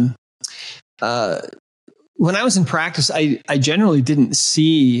I was in practice, I generally didn't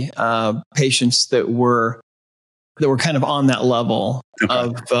see patients that were kind of on that level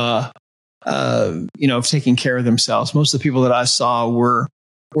of taking care of themselves. Most of the people that I saw were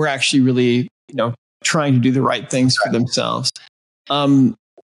actually really, trying to do the right things for themselves.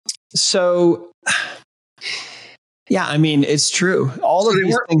 Yeah, it's true. All of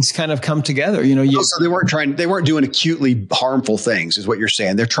these things kind of come together. So they weren't doing acutely harmful things, is what you're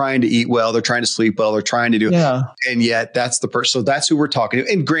saying. They're trying to eat well, they're trying to sleep well, they're trying to do, and yet that's the person. So that's who we're talking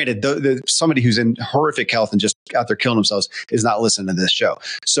to. And granted, somebody who's in horrific health and just out there killing themselves is not listening to this show.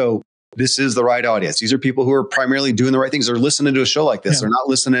 So this is the right audience. These are people who are primarily doing the right things. They're listening to a show like this. Yeah. They're not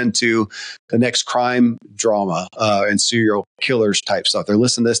listening to the next crime drama and serial killers type stuff. They're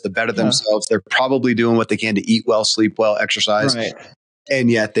listening to this to better themselves. They're probably doing what they can to eat well, sleep well, exercise. Right. And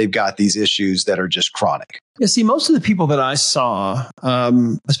yet they've got these issues that are just chronic. Yeah, see, most of the people that I saw,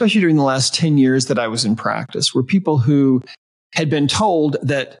 especially during the last 10 years that I was in practice, were people who had been told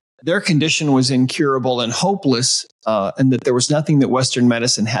that their condition was incurable and hopeless, and that there was nothing that Western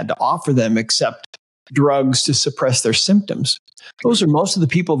medicine had to offer them except drugs to suppress their symptoms. Those are most of the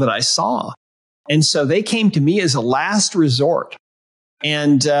people that I saw. And so they came to me as a last resort.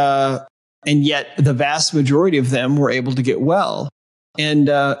 And yet the vast majority of them were able to get well. And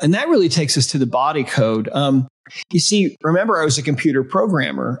that really takes us to the body code. You see, remember, I was a computer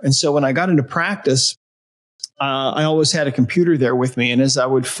programmer. And so when I got into practice, I always had a computer there with me. And as I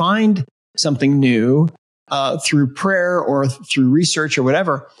would find something new through prayer or through research or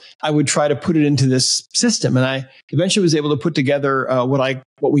whatever, I would try to put it into this system. And I eventually was able to put together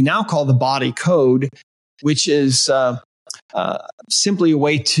what we now call the body code, which is simply a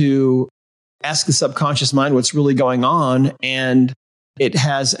way to ask the subconscious mind what's really going on. And it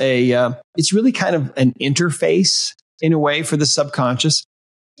has it's really kind of an interface in a way for the subconscious.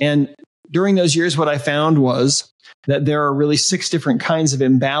 And during those years, what I found was that there are really 6 different kinds of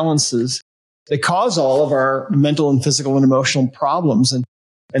imbalances that cause all of our mental and physical and emotional problems.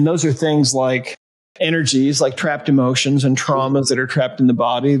 And those are things like energies, like trapped emotions and traumas that are trapped in the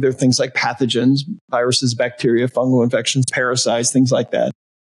body. There are things like pathogens, viruses, bacteria, fungal infections, parasites, things like that.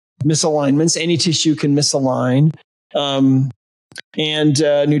 Misalignments, any tissue can misalign. And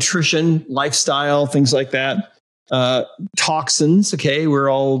nutrition, lifestyle, things like that. Toxins, okay, we're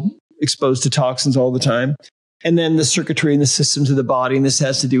all exposed to toxins all the time. And then the circuitry and the systems of the body. And this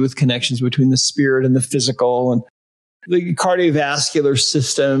has to do with connections between the spirit and the physical and the cardiovascular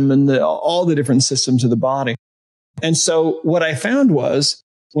system and all the different systems of the body. And so what I found was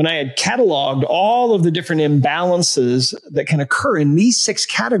when I had cataloged all of the different imbalances that can occur in these 6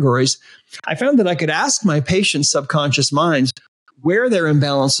 categories, I found that I could ask my patients' subconscious minds where their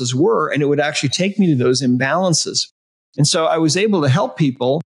imbalances were, and it would actually take me to those imbalances. And so I was able to help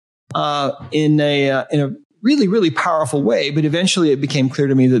people in a really, really powerful way. But eventually it became clear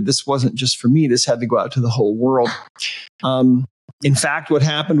to me that this wasn't just for me. This had to go out to the whole world. In fact, what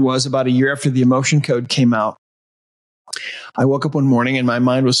happened was about a year after the Emotion Code came out, I woke up one morning and my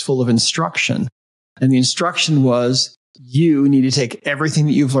mind was full of instruction. And the instruction was, you need to take everything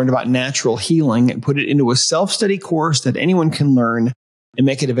that you've learned about natural healing and put it into a self-study course that anyone can learn and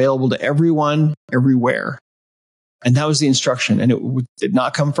make it available to everyone, everywhere. And that was the instruction. And it did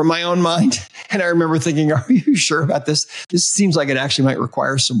not come from my own mind. And I remember thinking, are you sure about this? This seems like it actually might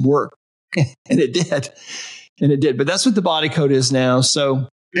require some work. And it did. And it did. But that's what the body code is now. So,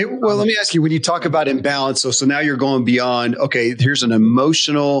 well, let me ask you, when you talk about imbalance, so now you're going beyond, okay, here's an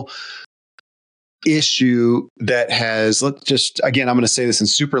emotional issue that has, let's just, again, I'm going to say this in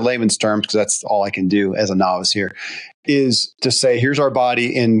super layman's terms because that's all I can do as a novice here, is to say, here's our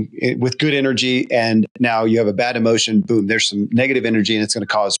body with good energy, and now you have a bad emotion, boom, there's some negative energy and it's going to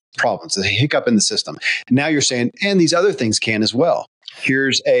cause problems, a hiccup in the system. And now you're saying, and these other things can as well.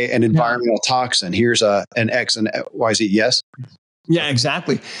 Here's an environmental toxin. Here's an X and Y, Z. Yes? Yeah,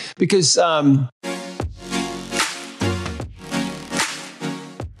 exactly. Because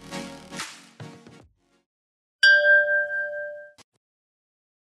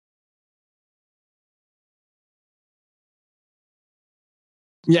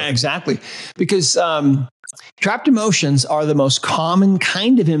yeah, exactly. Because trapped emotions are the most common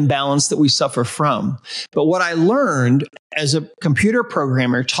kind of imbalance that we suffer from. But what I learned as a computer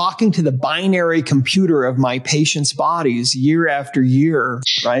programmer, talking to the binary computer of my patients' bodies year after year,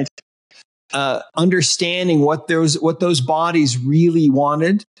 right? Understanding what those bodies really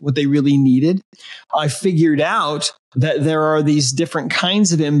wanted, what they really needed, I figured out that there are these different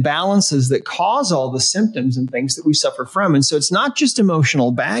kinds of imbalances that cause all the symptoms and things that we suffer from. And so it's not just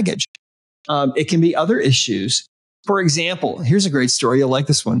emotional baggage. It can be other issues. For example, here's a great story. You'll like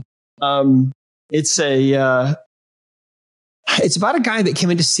this one. It's about a guy that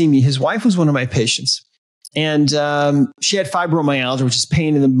came in to see me. His wife was one of my patients. And she had fibromyalgia, which is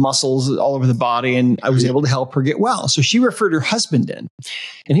pain in the muscles all over the body. And I was able to help her get well. So she referred her husband in.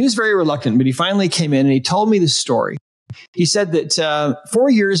 And he was very reluctant, but he finally came in and he told me this story. He said that 4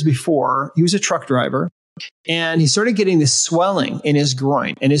 years before, he was a truck driver. And he started getting this swelling in his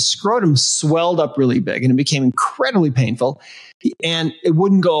groin. And his scrotum swelled up really big. And it became incredibly painful. And it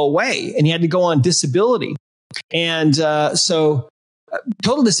wouldn't go away. And he had to go on disability. And so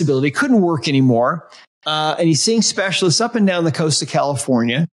total disability, couldn't work anymore. And he's seeing specialists up and down the coast of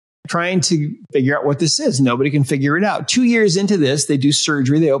California trying to figure out what this is. Nobody can figure it out. 2 years into this, they do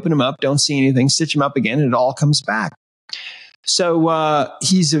surgery. They open him up, don't see anything, stitch him up again, and it all comes back. So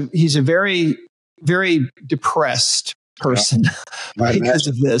he's a very, very depressed person because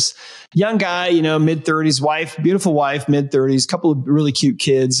of this. Young guy, mid-30s, wife, beautiful wife, mid-30s, couple of really cute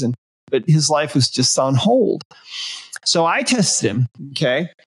kids, but his life was just on hold. So I tested him, okay?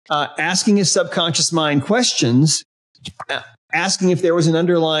 Asking his subconscious mind questions, asking if there was an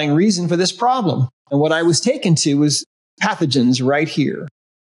underlying reason for this problem. And what I was taken to was pathogens right here.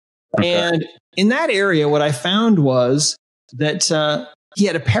 Okay. And in that area, what I found was that he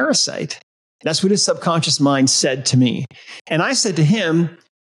had a parasite. That's what his subconscious mind said to me. And I said to him,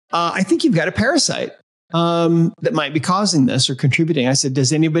 I think you've got a parasite that might be causing this or contributing. I said,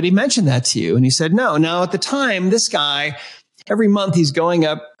 does anybody mention that to you? And he said, no. Now, at the time, this guy, every month he's going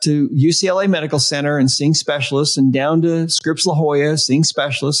up to UCLA Medical Center and seeing specialists, and down to Scripps La Jolla seeing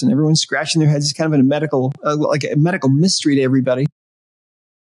specialists, and everyone's scratching their heads. It's kind of a medical mystery to everybody.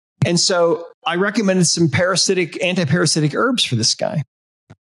 And so I recommended some anti-parasitic herbs for this guy.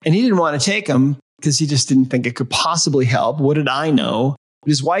 And he didn't want to take them because he just didn't think it could possibly help. What did I know? But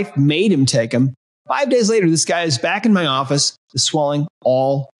his wife made him take them. 5 days later, this guy is back in my office, the swelling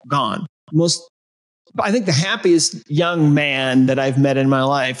all gone. I think the happiest young man that I've met in my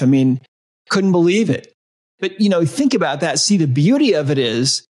life. I mean, couldn't believe it. But, think about that. See, the beauty of it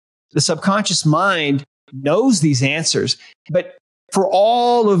is the subconscious mind knows these answers. But for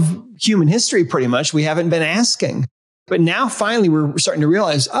all of human history, pretty much, we haven't been asking. But now finally, we're starting to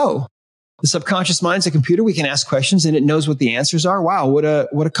realize, the subconscious mind's a computer. We can ask questions and it knows what the answers are. Wow, what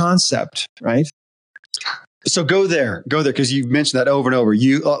a concept, right? So go there, because you mentioned that over and over.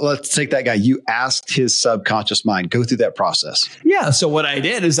 Let's take that guy. You asked his subconscious mind. Go through that process. Yeah. So what I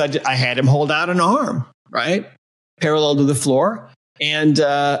did is I had him hold out an arm, right, parallel to the floor, and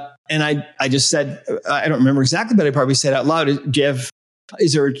I just said, I don't remember exactly, but I probably said out loud,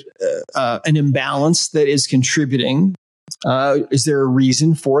 is there an imbalance that is contributing? Is there a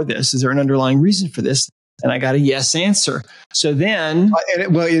reason for this? Is there an underlying reason for this? And I got a yes answer. So then,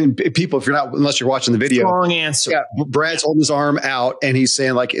 people, unless you're watching the video, strong answer. Yeah, Brad's holding his arm out, and he's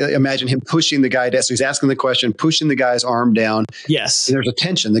saying, imagine him pushing the guy down. So he's asking the question, pushing the guy's arm down. Yes, and there's a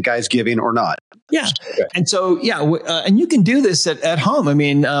tension the guy's giving or not. Yeah, okay. And so and you can do this at home. I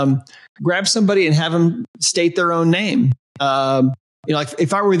mean, grab somebody and have them state their own name. Like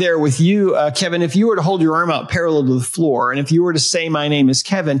if I were there with you, Kevin, if you were to hold your arm out parallel to the floor, and if you were to say, my name is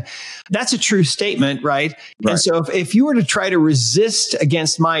Kevin, that's a true statement, right? And so if you were to try to resist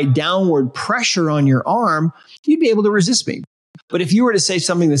against my downward pressure on your arm, you'd be able to resist me. But if you were to say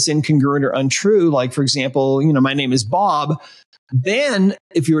something that's incongruent or untrue, like, for example, my name is Bob, then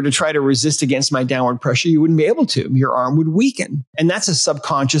if you were to try to resist against my downward pressure, you wouldn't be able to. Your arm would weaken. And that's a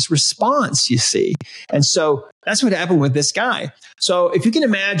subconscious response, you see. And so that's what happened with this guy. So if you can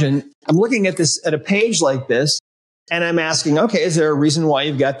imagine, I'm looking at a page like this, and I'm asking, okay, is there a reason why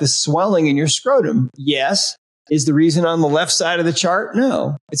you've got this swelling in your scrotum? Yes. Is the reason on the left side of the chart?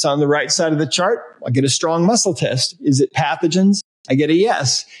 No. It's on the right side of the chart. I get a strong muscle test. Is it pathogens? I get a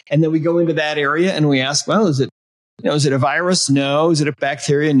yes. And then we go into that area and we ask, well, is it a virus? No. Is it a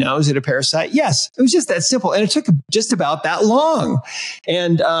bacteria? No. Is it a parasite? Yes. It was just that simple. And it took just about that long.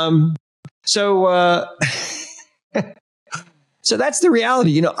 And so that's the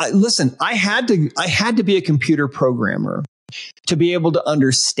reality. Listen, I had to be a computer programmer to be able to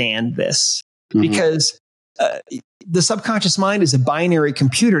understand this, because the subconscious mind is a binary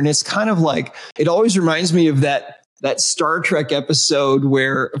computer. And it's kind of like, it always reminds me of that Star Trek episode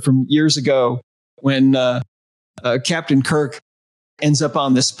from years ago when Captain Kirk ends up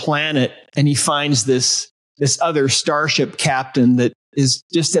on this planet and he finds this other starship captain that is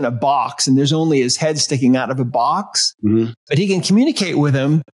just in a box, and there's only his head sticking out of a box. Mm-hmm. But he can communicate with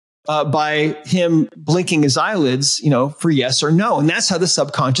him by him blinking his eyelids, for yes or no. And that's how the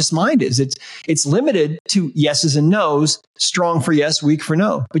subconscious mind is. It's limited to yeses and nos, strong for yes, weak for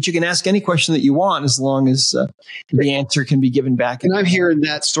no. But you can ask any question that you want as long as the answer can be given back. And I'm hearing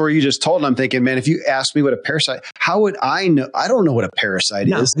that story you just told, and I'm thinking, man, if you asked me what a parasite, how would I know? I don't know what a parasite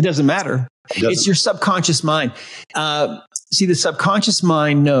is. It doesn't matter. It's your subconscious mind. See, the subconscious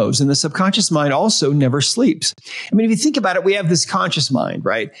mind knows, and the subconscious mind also never sleeps. I mean, if you think about it, we have this conscious mind,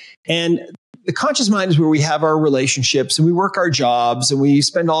 right? And the conscious mind is where we have our relationships and we work our jobs and we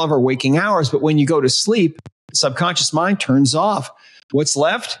spend all of our waking hours. But when you go to sleep, the subconscious mind turns off. What's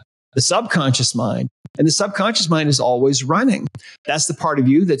left? The subconscious mind. And the subconscious mind is always running. That's the part of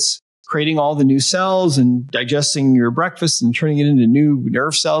you that's creating all the new cells and digesting your breakfast and turning it into new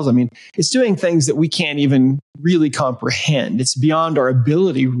nerve cells. I mean, it's doing things that we can't even really comprehend. It's beyond our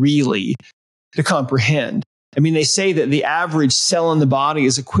ability really to comprehend. I mean, they say that the average cell in the body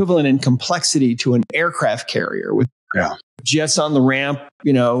is equivalent in complexity to an aircraft carrier with jets on the ramp,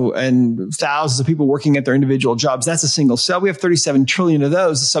 and thousands of people working at their individual jobs. That's a single cell. We have 37 trillion of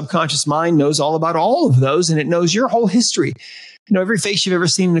those. The subconscious mind knows all about all of those, and it knows your whole history. Every face you've ever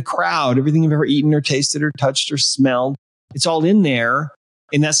seen in a crowd, everything you've ever eaten or tasted or touched or smelled, it's all in there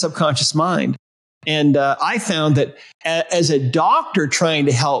in that subconscious mind. And I found that as a doctor trying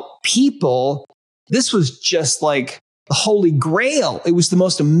to help people, this was just like the holy grail. It was the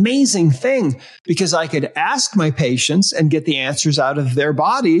most amazing thing because I could ask my patients and get the answers out of their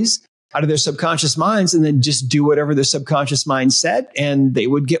bodies, out of their subconscious minds, and then just do whatever their subconscious mind said, and they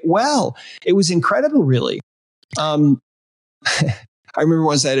would get well. It was incredible, really. I remember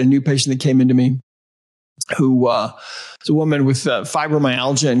once I had a new patient that came into me who was a woman with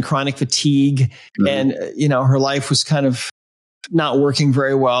fibromyalgia and chronic fatigue. Mm-hmm. And, her life was kind of not working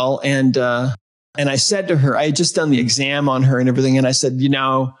very well. And I said to her, I had just done the exam on her and everything. And I said,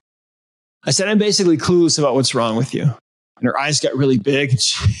 I'm basically clueless about what's wrong with you. And her eyes got really big. And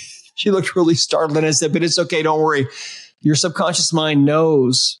she looked really startled. And I said, but it's okay. Don't worry. Your subconscious mind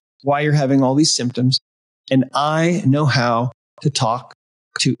knows why you're having all these symptoms, and I know how to talk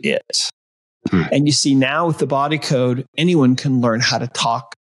to it. And you see, now with the body code, anyone can learn how to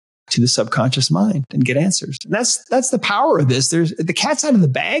talk to the subconscious mind and get answers. And that's the power of this. There's the cat's out of the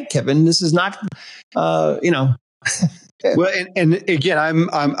bag, Kevin. This is not, Well, and again,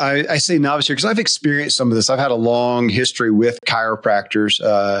 I say novice here because I've experienced some of this. I've had a long history with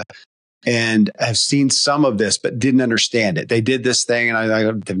chiropractors, and have seen some of this, but didn't understand it. They did this thing, and I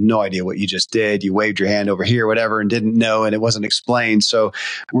have no idea what you just did. You waved your hand over here, whatever, and didn't know, and it wasn't explained. So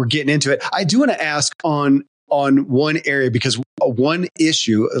we're getting into it. I do want to ask on one area, because one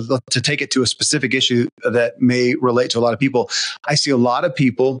issue, to take it to a specific issue that may relate to a lot of people. I see a lot of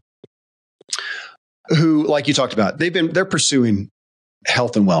people who, like you talked about, they're pursuing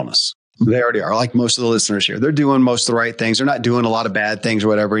health and wellness. They already are, like most of the listeners here. They're doing most of the right things. They're not doing a lot of bad things or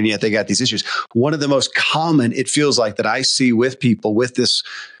whatever, and yet they got these issues. One of the most common, it feels like, that I see with people with this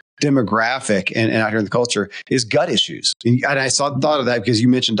demographic and out here in the culture is gut issues. And I thought of that because you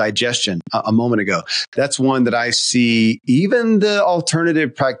mentioned digestion a moment ago. That's one that I see even the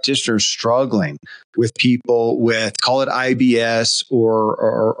alternative practitioners struggling with, people with, call it IBS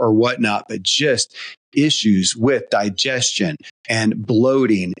or whatnot, but just issues with digestion and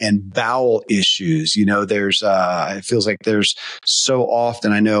bloating and bowel issues. There's, it feels like there's so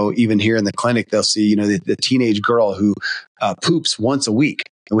often, I know even here in the clinic, they'll see, the teenage girl who poops once a week,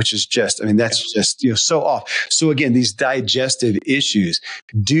 which is just, that's just, so off. So again, these digestive issues,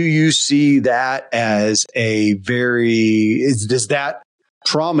 do you see that as does that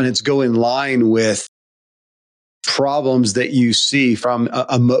prominence go in line with problems that you see from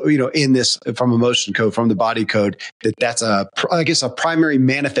from emotion code, from the body code, that's a primary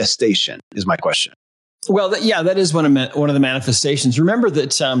manifestation, is my question. Well, that is one of the manifestations. Remember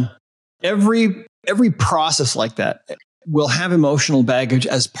that every process like that will have emotional baggage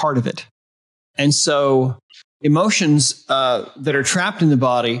as part of it. And so emotions that are trapped in the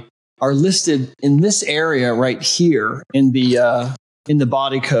body are listed in this area right here in the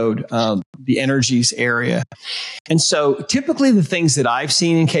body code, the energies area. And so typically the things that I've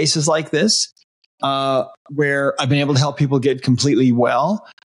seen in cases like this, where I've been able to help people get completely well,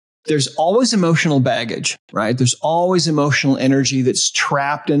 there's always emotional baggage, right? There's always emotional energy that's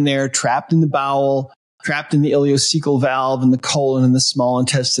trapped in there, trapped in the bowel, trapped in the ileocecal valve and the colon and the small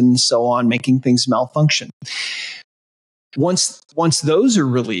intestine and so on, making things malfunction. Once those are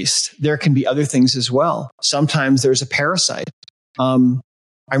released, there can be other things as well. Sometimes there's a parasite. I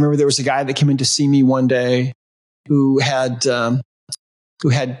remember there was a guy that came in to see me one day who had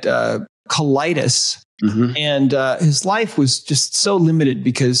colitis, and his life was just so limited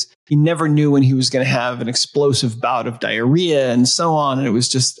because he never knew when he was going to have an explosive bout of diarrhea and so on, and it was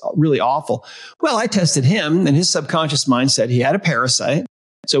just really awful. Well, I tested him, and his subconscious mind said he had a parasite,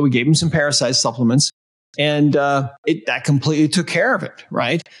 so we gave him some parasite supplements, and that completely took care of it.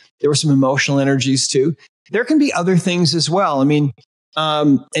 Right? There were some emotional energies too. There can be other things as well. And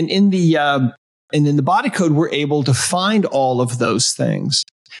in the body code, we're able to find all of those things.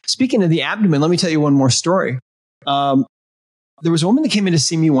 Speaking of the abdomen, let me tell you one more story. There was a woman that came in to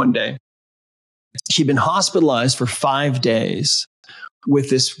see me one day. She'd been hospitalized for 5 days with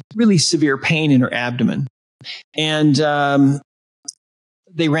this really severe pain in her abdomen. And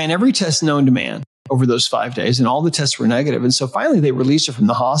they ran every test known to man over those 5 days, and all the tests were negative. And so finally, they released her from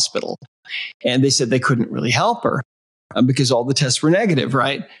the hospital. And they said they couldn't really help her because all the tests were negative,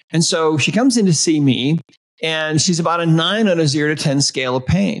 right? And so she comes in to see me, and she's about a 9 on a 0 to 10 scale of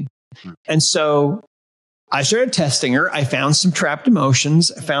pain. And so I started testing her. I found some trapped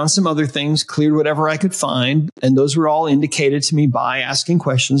emotions. I found some other things, cleared whatever I could find. And those were all indicated to me by asking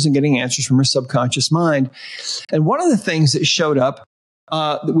questions and getting answers from her subconscious mind. And one of the things that showed up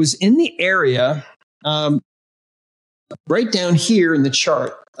that was in the area right down here in the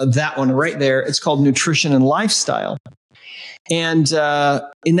chart, that one right there, it's called nutrition and lifestyle. And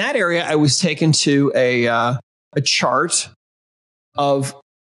in that area, I was taken to a chart of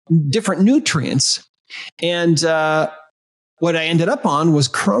different nutrients. And what I ended up on was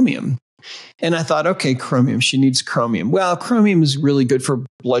chromium. And I thought, okay, chromium, she needs chromium. Well, chromium is really good for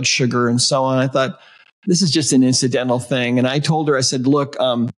blood sugar and so on. I thought, this is just an incidental thing. And I told her, I said, look,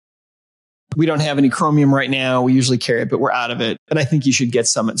 we don't have any chromium right now. We usually carry it, but we're out of it. But I think you should get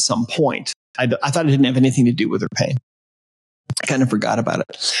some at some point. I thought it didn't have anything to do with her pain. I kind of forgot about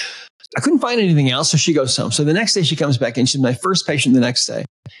it. I couldn't find anything else, so she goes home. So the next day she comes back in. She's my first patient the next day.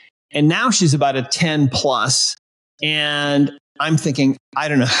 And now she's about a 10 plus. And I'm thinking, I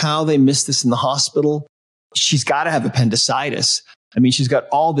don't know how they missed this in the hospital. She's got to have appendicitis. She's got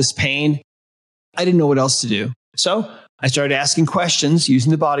all this pain. I didn't know what else to do. So I started asking questions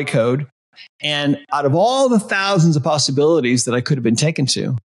using the body code. And out of all the thousands of possibilities that I could have been taken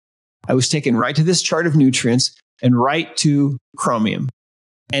to, I was taken right to this chart of nutrients and right to chromium.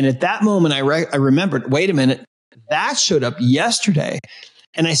 And at that moment, I remembered, wait a minute, that showed up yesterday.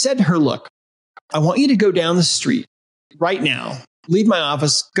 And I said to her, look, I want you to go down the street right now, leave my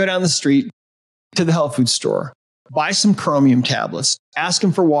office, go down the street to the health food store, buy some chromium tablets, ask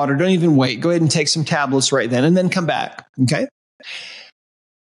them for water. Don't even wait. Go ahead and take some tablets right then and then come back. Okay.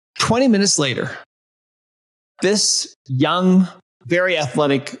 20 minutes later, this young, very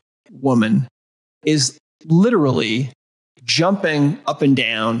athletic woman is literally jumping up and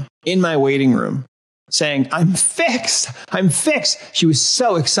down in my waiting room saying, I'm fixed. I'm fixed. She was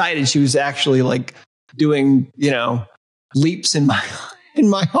so excited. She was actually like doing, leaps in my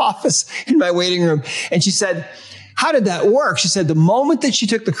office, in my waiting room. And she said, how did that work? She said the moment that she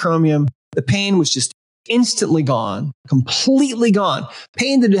took the chromium, the pain was just instantly gone, completely gone.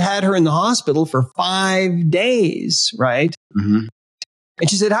 Pain that had her in the hospital for 5 days, right? Mm-hmm. And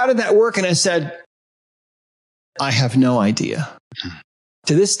she said, how did that work? And I said, I have no idea.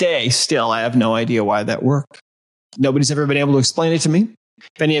 To this day, still, I have no idea why that worked. Nobody's ever been able to explain it to me.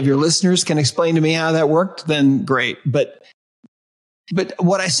 If any of your listeners can explain to me how that worked, then great. But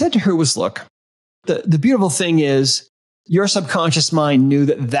what I said to her was, look, the beautiful thing is your subconscious mind knew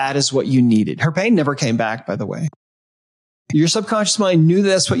that is what you needed. Her pain never came back, by the way. Your subconscious mind knew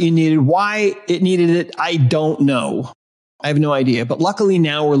that's what you needed. Why it needed it, I don't know. I have no idea. But luckily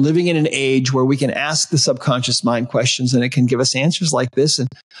now we're living in an age where we can ask the subconscious mind questions and it can give us answers like this. And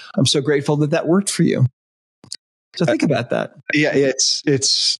I'm so grateful that worked for you. So think about that. Yeah, it's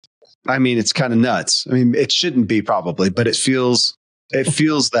kind of nuts. I mean, it shouldn't be probably, but it feels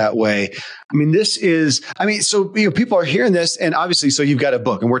that way. I mean, so people are hearing this, and obviously, so you've got a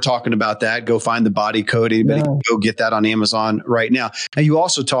book, and we're talking about that. Go find the body code. Anybody can go get that on Amazon right now. And you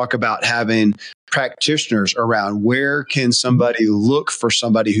also talk about having practitioners around. Where can somebody look for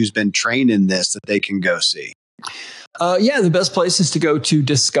somebody who's been trained in this that they can go see? The best place is to go to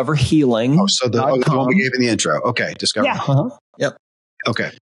Discover Healing. Oh, so the one we gave in the intro. Okay, Discover. Yeah. Uh-huh. Yep.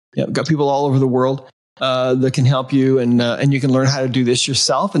 Okay. Yep. Got people all over the world that can help you, and you can learn how to do this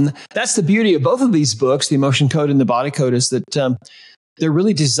yourself. And that's the beauty of both of these books, the Emotion Code and the Body Code, is that they're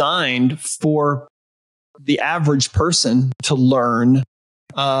really designed for the average person to learn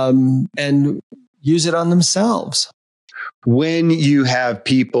and use it on themselves. When you have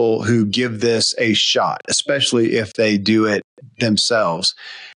people who give this a shot, especially if they do it themselves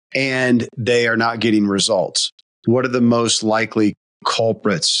and they are not getting results, what are the most likely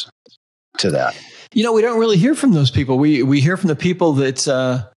culprits to that? We don't really hear from those people. We hear from the people that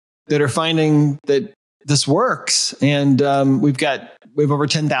are finding that this works. And we have over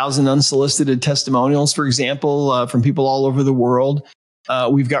 10,000 unsolicited testimonials, for example, from people all over the world.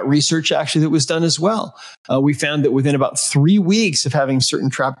 We've got research actually that was done as well. We found that within about 3 weeks of having certain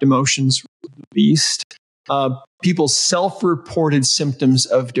trapped emotions released, people's self-reported symptoms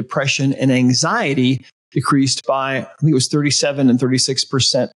of depression and anxiety decreased by, I think it was 37 and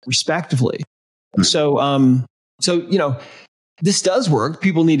 36% respectively. So, this does work.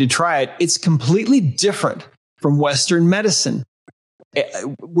 People need to try it. It's completely different from Western medicine.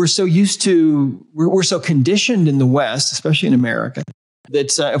 We're so we're so conditioned in the West, especially in America,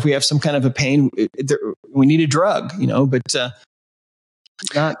 that if we have some kind of a pain, we need a drug, but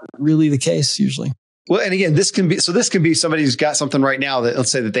not really the case usually. Well, and again, this can be somebody who's got something right now that,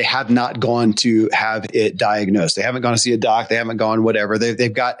 let's say that they have not gone to have it diagnosed. They haven't gone to see a doc. They haven't gone whatever.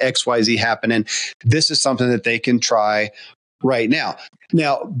 They've got XYZ happening. This is something that they can try right now.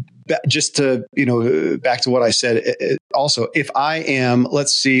 Now, just to, back to what I said, also, if I am,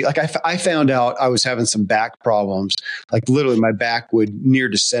 let's see, like I found out I was having some back problems, like literally my back would near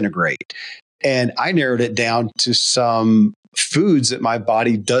disintegrate. And I narrowed it down to some foods that my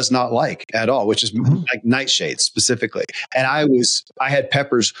body does not like at all, which is like nightshades specifically. And I had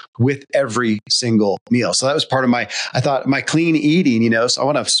peppers with every single meal. So that was part of my clean eating, so I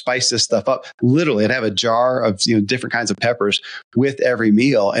want to spice this stuff up. Literally, I'd have a jar of, different kinds of peppers with every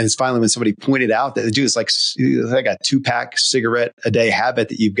meal. And it's finally when somebody pointed out that, dude, it's like a 2-pack cigarette a day habit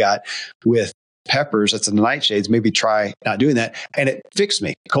that you've got with peppers. That's in the nightshades. Maybe try not doing that. And it fixed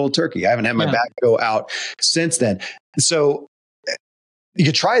me cold turkey. I haven't had my back go out since then. So you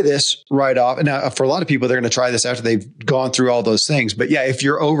could try this right off. And now for a lot of people, they're going to try this after they've gone through all those things. But yeah, if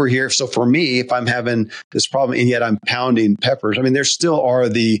you're over here, so for me, if I'm having this problem and yet I'm pounding peppers, I mean, there still are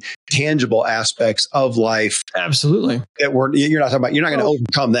the tangible aspects of life. Absolutely. That you're not talking about, you're not going to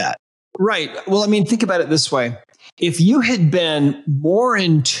overcome that. Right. Well, I mean, think about it this way. If you had been more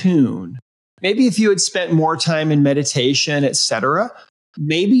in tune maybe if you had spent more time in meditation, etc.,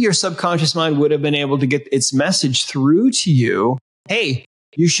 maybe your subconscious mind would have been able to get its message through to you. Hey,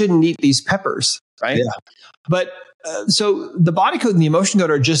 you shouldn't eat these peppers, right? Yeah. But so the body code and the emotion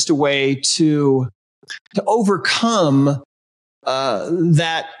code are just a way to overcome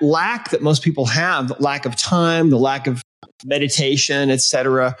that lack that most people have, the lack of time, the lack of meditation,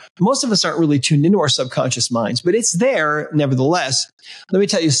 etc. Most of us aren't really tuned into our subconscious minds, but it's there nevertheless. Let me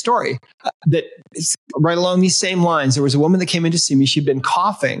tell you a story that is right along these same lines. There was a woman that came in to see me. She'd been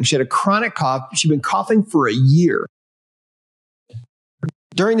coughing. She had a chronic cough. She'd been coughing for a year.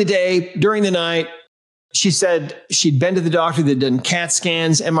 During the day, during the night, she said she'd been to the doctor. They'd done CAT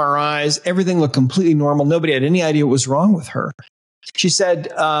scans, MRIs. Everything looked completely normal. Nobody had any idea what was wrong with her. She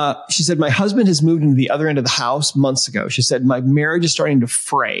said, my husband has moved into the other end of the house months ago. She said, my marriage is starting to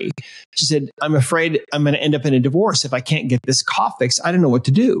fray. She said, I'm afraid I'm going to end up in a divorce if I can't get this cough fixed. I don't know what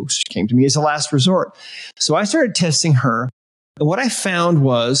to do. She came to me as a last resort. So I started testing her. And what I found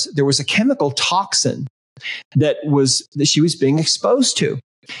was there was a chemical toxin that she was being exposed to.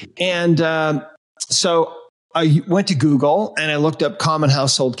 And so I went to Google and I looked up common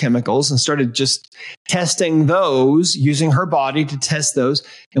household chemicals and started just testing those, using her body to test those.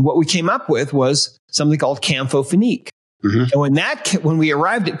 And what we came up with was something called campho-phenique. Mm-hmm. And when we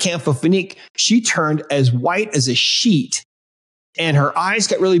arrived at campho-phenique, she turned as white as a sheet and her eyes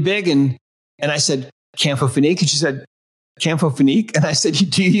got really big. And I said, campho-phenique? And she said, campho-phenique? And I said,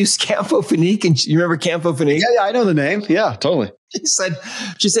 do you use campho-phenique? And you remember campho-phenique? Yeah, I know the name. Yeah, totally. She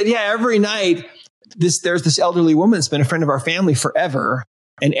said, yeah, every night there's this elderly woman that's been a friend of our family forever.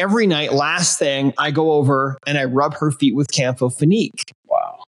 And every night, last thing, I go over and I rub her feet with campho-phenique.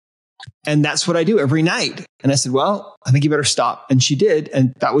 Wow. And that's what I do every night. And I said, well, I think you better stop. And she did.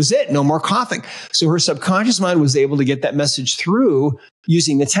 And that was it. No more coughing. So her subconscious mind was able to get that message through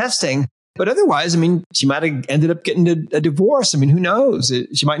using the testing. But otherwise, I mean, she might have ended up getting a divorce. I mean, who knows?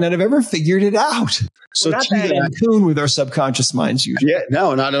 She might not have ever figured it out. So we're not that in tune with our subconscious minds usually. Yeah,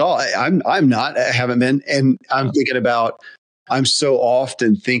 no, not at all. I'm not. I haven't been. And I'm thinking about, I'm so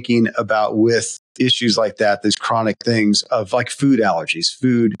often thinking about with issues like that, these chronic things of like food allergies,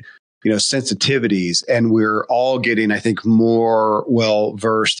 food, sensitivities. And we're all getting, I think, more well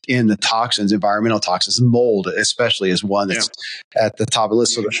versed in the toxins, environmental toxins. Mold, especially, is one that's at the top of the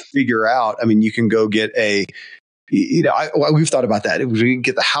list. So to figure out, I mean, you can go get we've thought about that. We can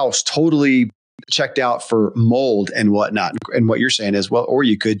get the house totally checked out for mold and whatnot. And what you're saying is, well, or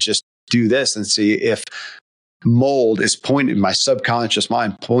you could just do this and see if mold is pointed, my subconscious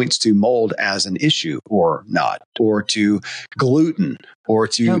mind points to mold as an issue or not, or to gluten, or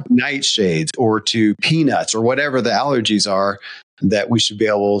to nightshades, or to peanuts, or whatever the allergies are, that we should be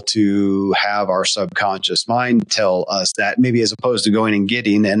able to have our subconscious mind tell us that, maybe as opposed to going and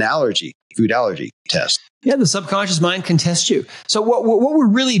getting an food allergy test. Yeah, the subconscious mind can test you. So what we're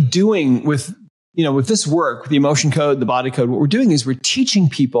really doing with this work, the emotion code, the body code, what we're doing is we're teaching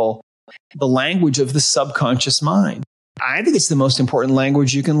people the language of the subconscious mind. I think it's the most important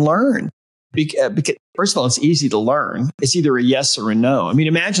language you can learn. Because first of all, it's easy to learn. It's either a yes or a no. I mean,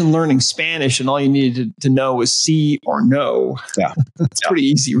 imagine learning Spanish and all you needed to know was sí or no. Yeah. It's pretty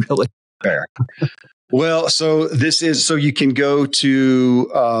easy, really. Fair. Well, so you can go to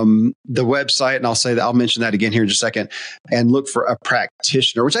the website, and I'll mention that again here in just a second, and look for a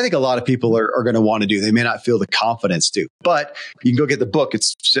practitioner, which I think a lot of people are going to want to do. They may not feel the confidence to, but you can go get the book.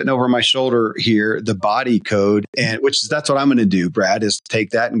 It's sitting over my shoulder here, The Body Code, and that's what I'm going to do, Brad, is take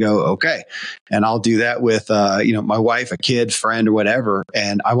that and go, okay. And I'll do that with, my wife, a kid, friend, or whatever.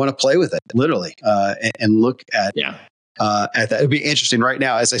 And I want to play with it literally, and look at that. It'd be interesting right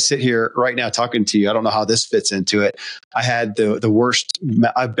now as I sit here right now talking to you. I don't know how this fits into it. I had the worst.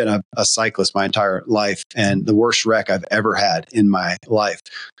 I've been a cyclist my entire life, and the worst wreck I've ever had in my life.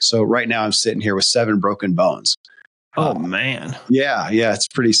 So right now I'm sitting here with 7 broken bones. Oh man. Yeah. It's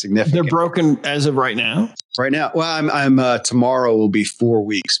pretty significant. They're broken as of right now? Right now. Well, I'm tomorrow will be 4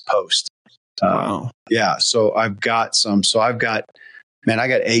 weeks post. Wow. Yeah. So I got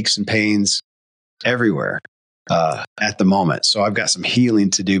aches and pains everywhere. At the moment. So I've got some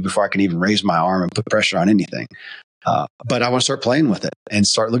healing to do before I can even raise my arm and put pressure on anything. But I want to start playing with it and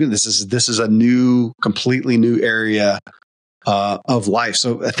start looking at this. This is a completely new area of life.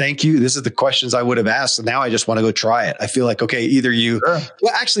 So thank you. This is the questions I would have asked. And now I just want to go try it. I feel like, okay, either you,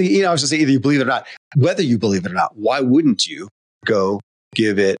 well, actually, I was going to say either you believe it or not, whether you believe it or not, why wouldn't you go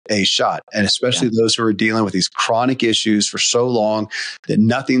give it a shot. And especially those who are dealing with these chronic issues for so long that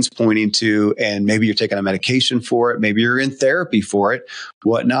nothing's pointing to, and maybe you're taking a medication for it, maybe you're in therapy for it,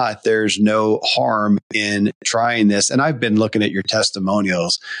 whatnot. There's no harm in trying this. And I've been looking at your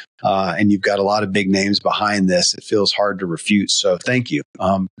testimonials, and you've got a lot of big names behind this. It feels hard to refute. So thank you.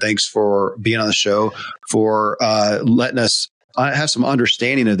 Thanks for being on the show, for letting us have some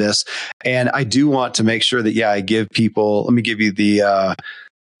understanding of this. And I do want to make sure that, I give people, let me give you the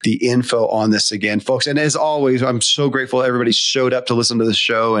info on this again, folks. And as always, I'm so grateful everybody showed up to listen to the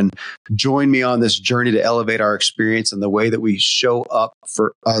show and join me on this journey to elevate our experience and the way that we show up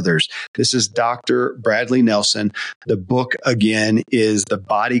for others. This is Dr. Bradley Nelson. The book, again, is The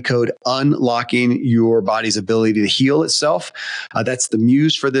Body Code, Unlocking Your Body's Ability to Heal Itself. That's the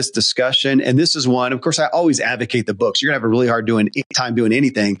muse for this discussion. And this is one, of course, I always advocate the books. You're going to have a really hard time doing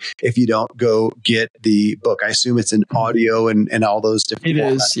anything if you don't go get the book. I assume it's in audio and all those different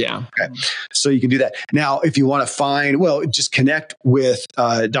formats. It is. Yeah. Okay. So you can do that. Now, if you want to just connect with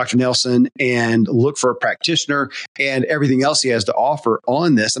Dr. Nelson and look for a practitioner and everything else he has to offer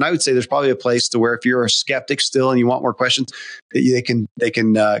on this. And I would say there's probably a place to where if you're a skeptic still and you want more questions, that they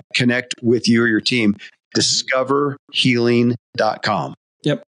can connect with you or your team. DiscoverHealing.com.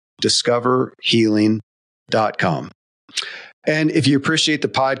 Yep. DiscoverHealing.com. And if you appreciate the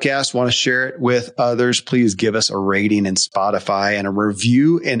podcast, want to share it with others, please give us a rating in Spotify and a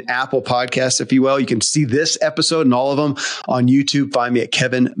review in Apple Podcasts, if you will. You can see this episode and all of them on YouTube. Find me at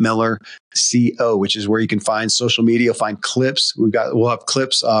Kevin Miller CO, which is where you can find social media. You'll find clips. We'll have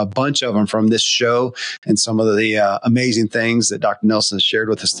clips, a bunch of them from this show and some of the amazing things that Dr. Nelson has shared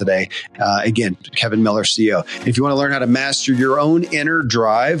with us today. Again, Kevin Miller CO. If you want to learn how to master your own inner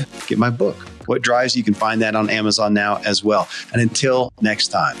drive, get my book, What Drives You. You can find that on Amazon now as well. And until next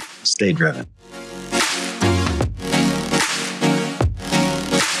time, stay driven.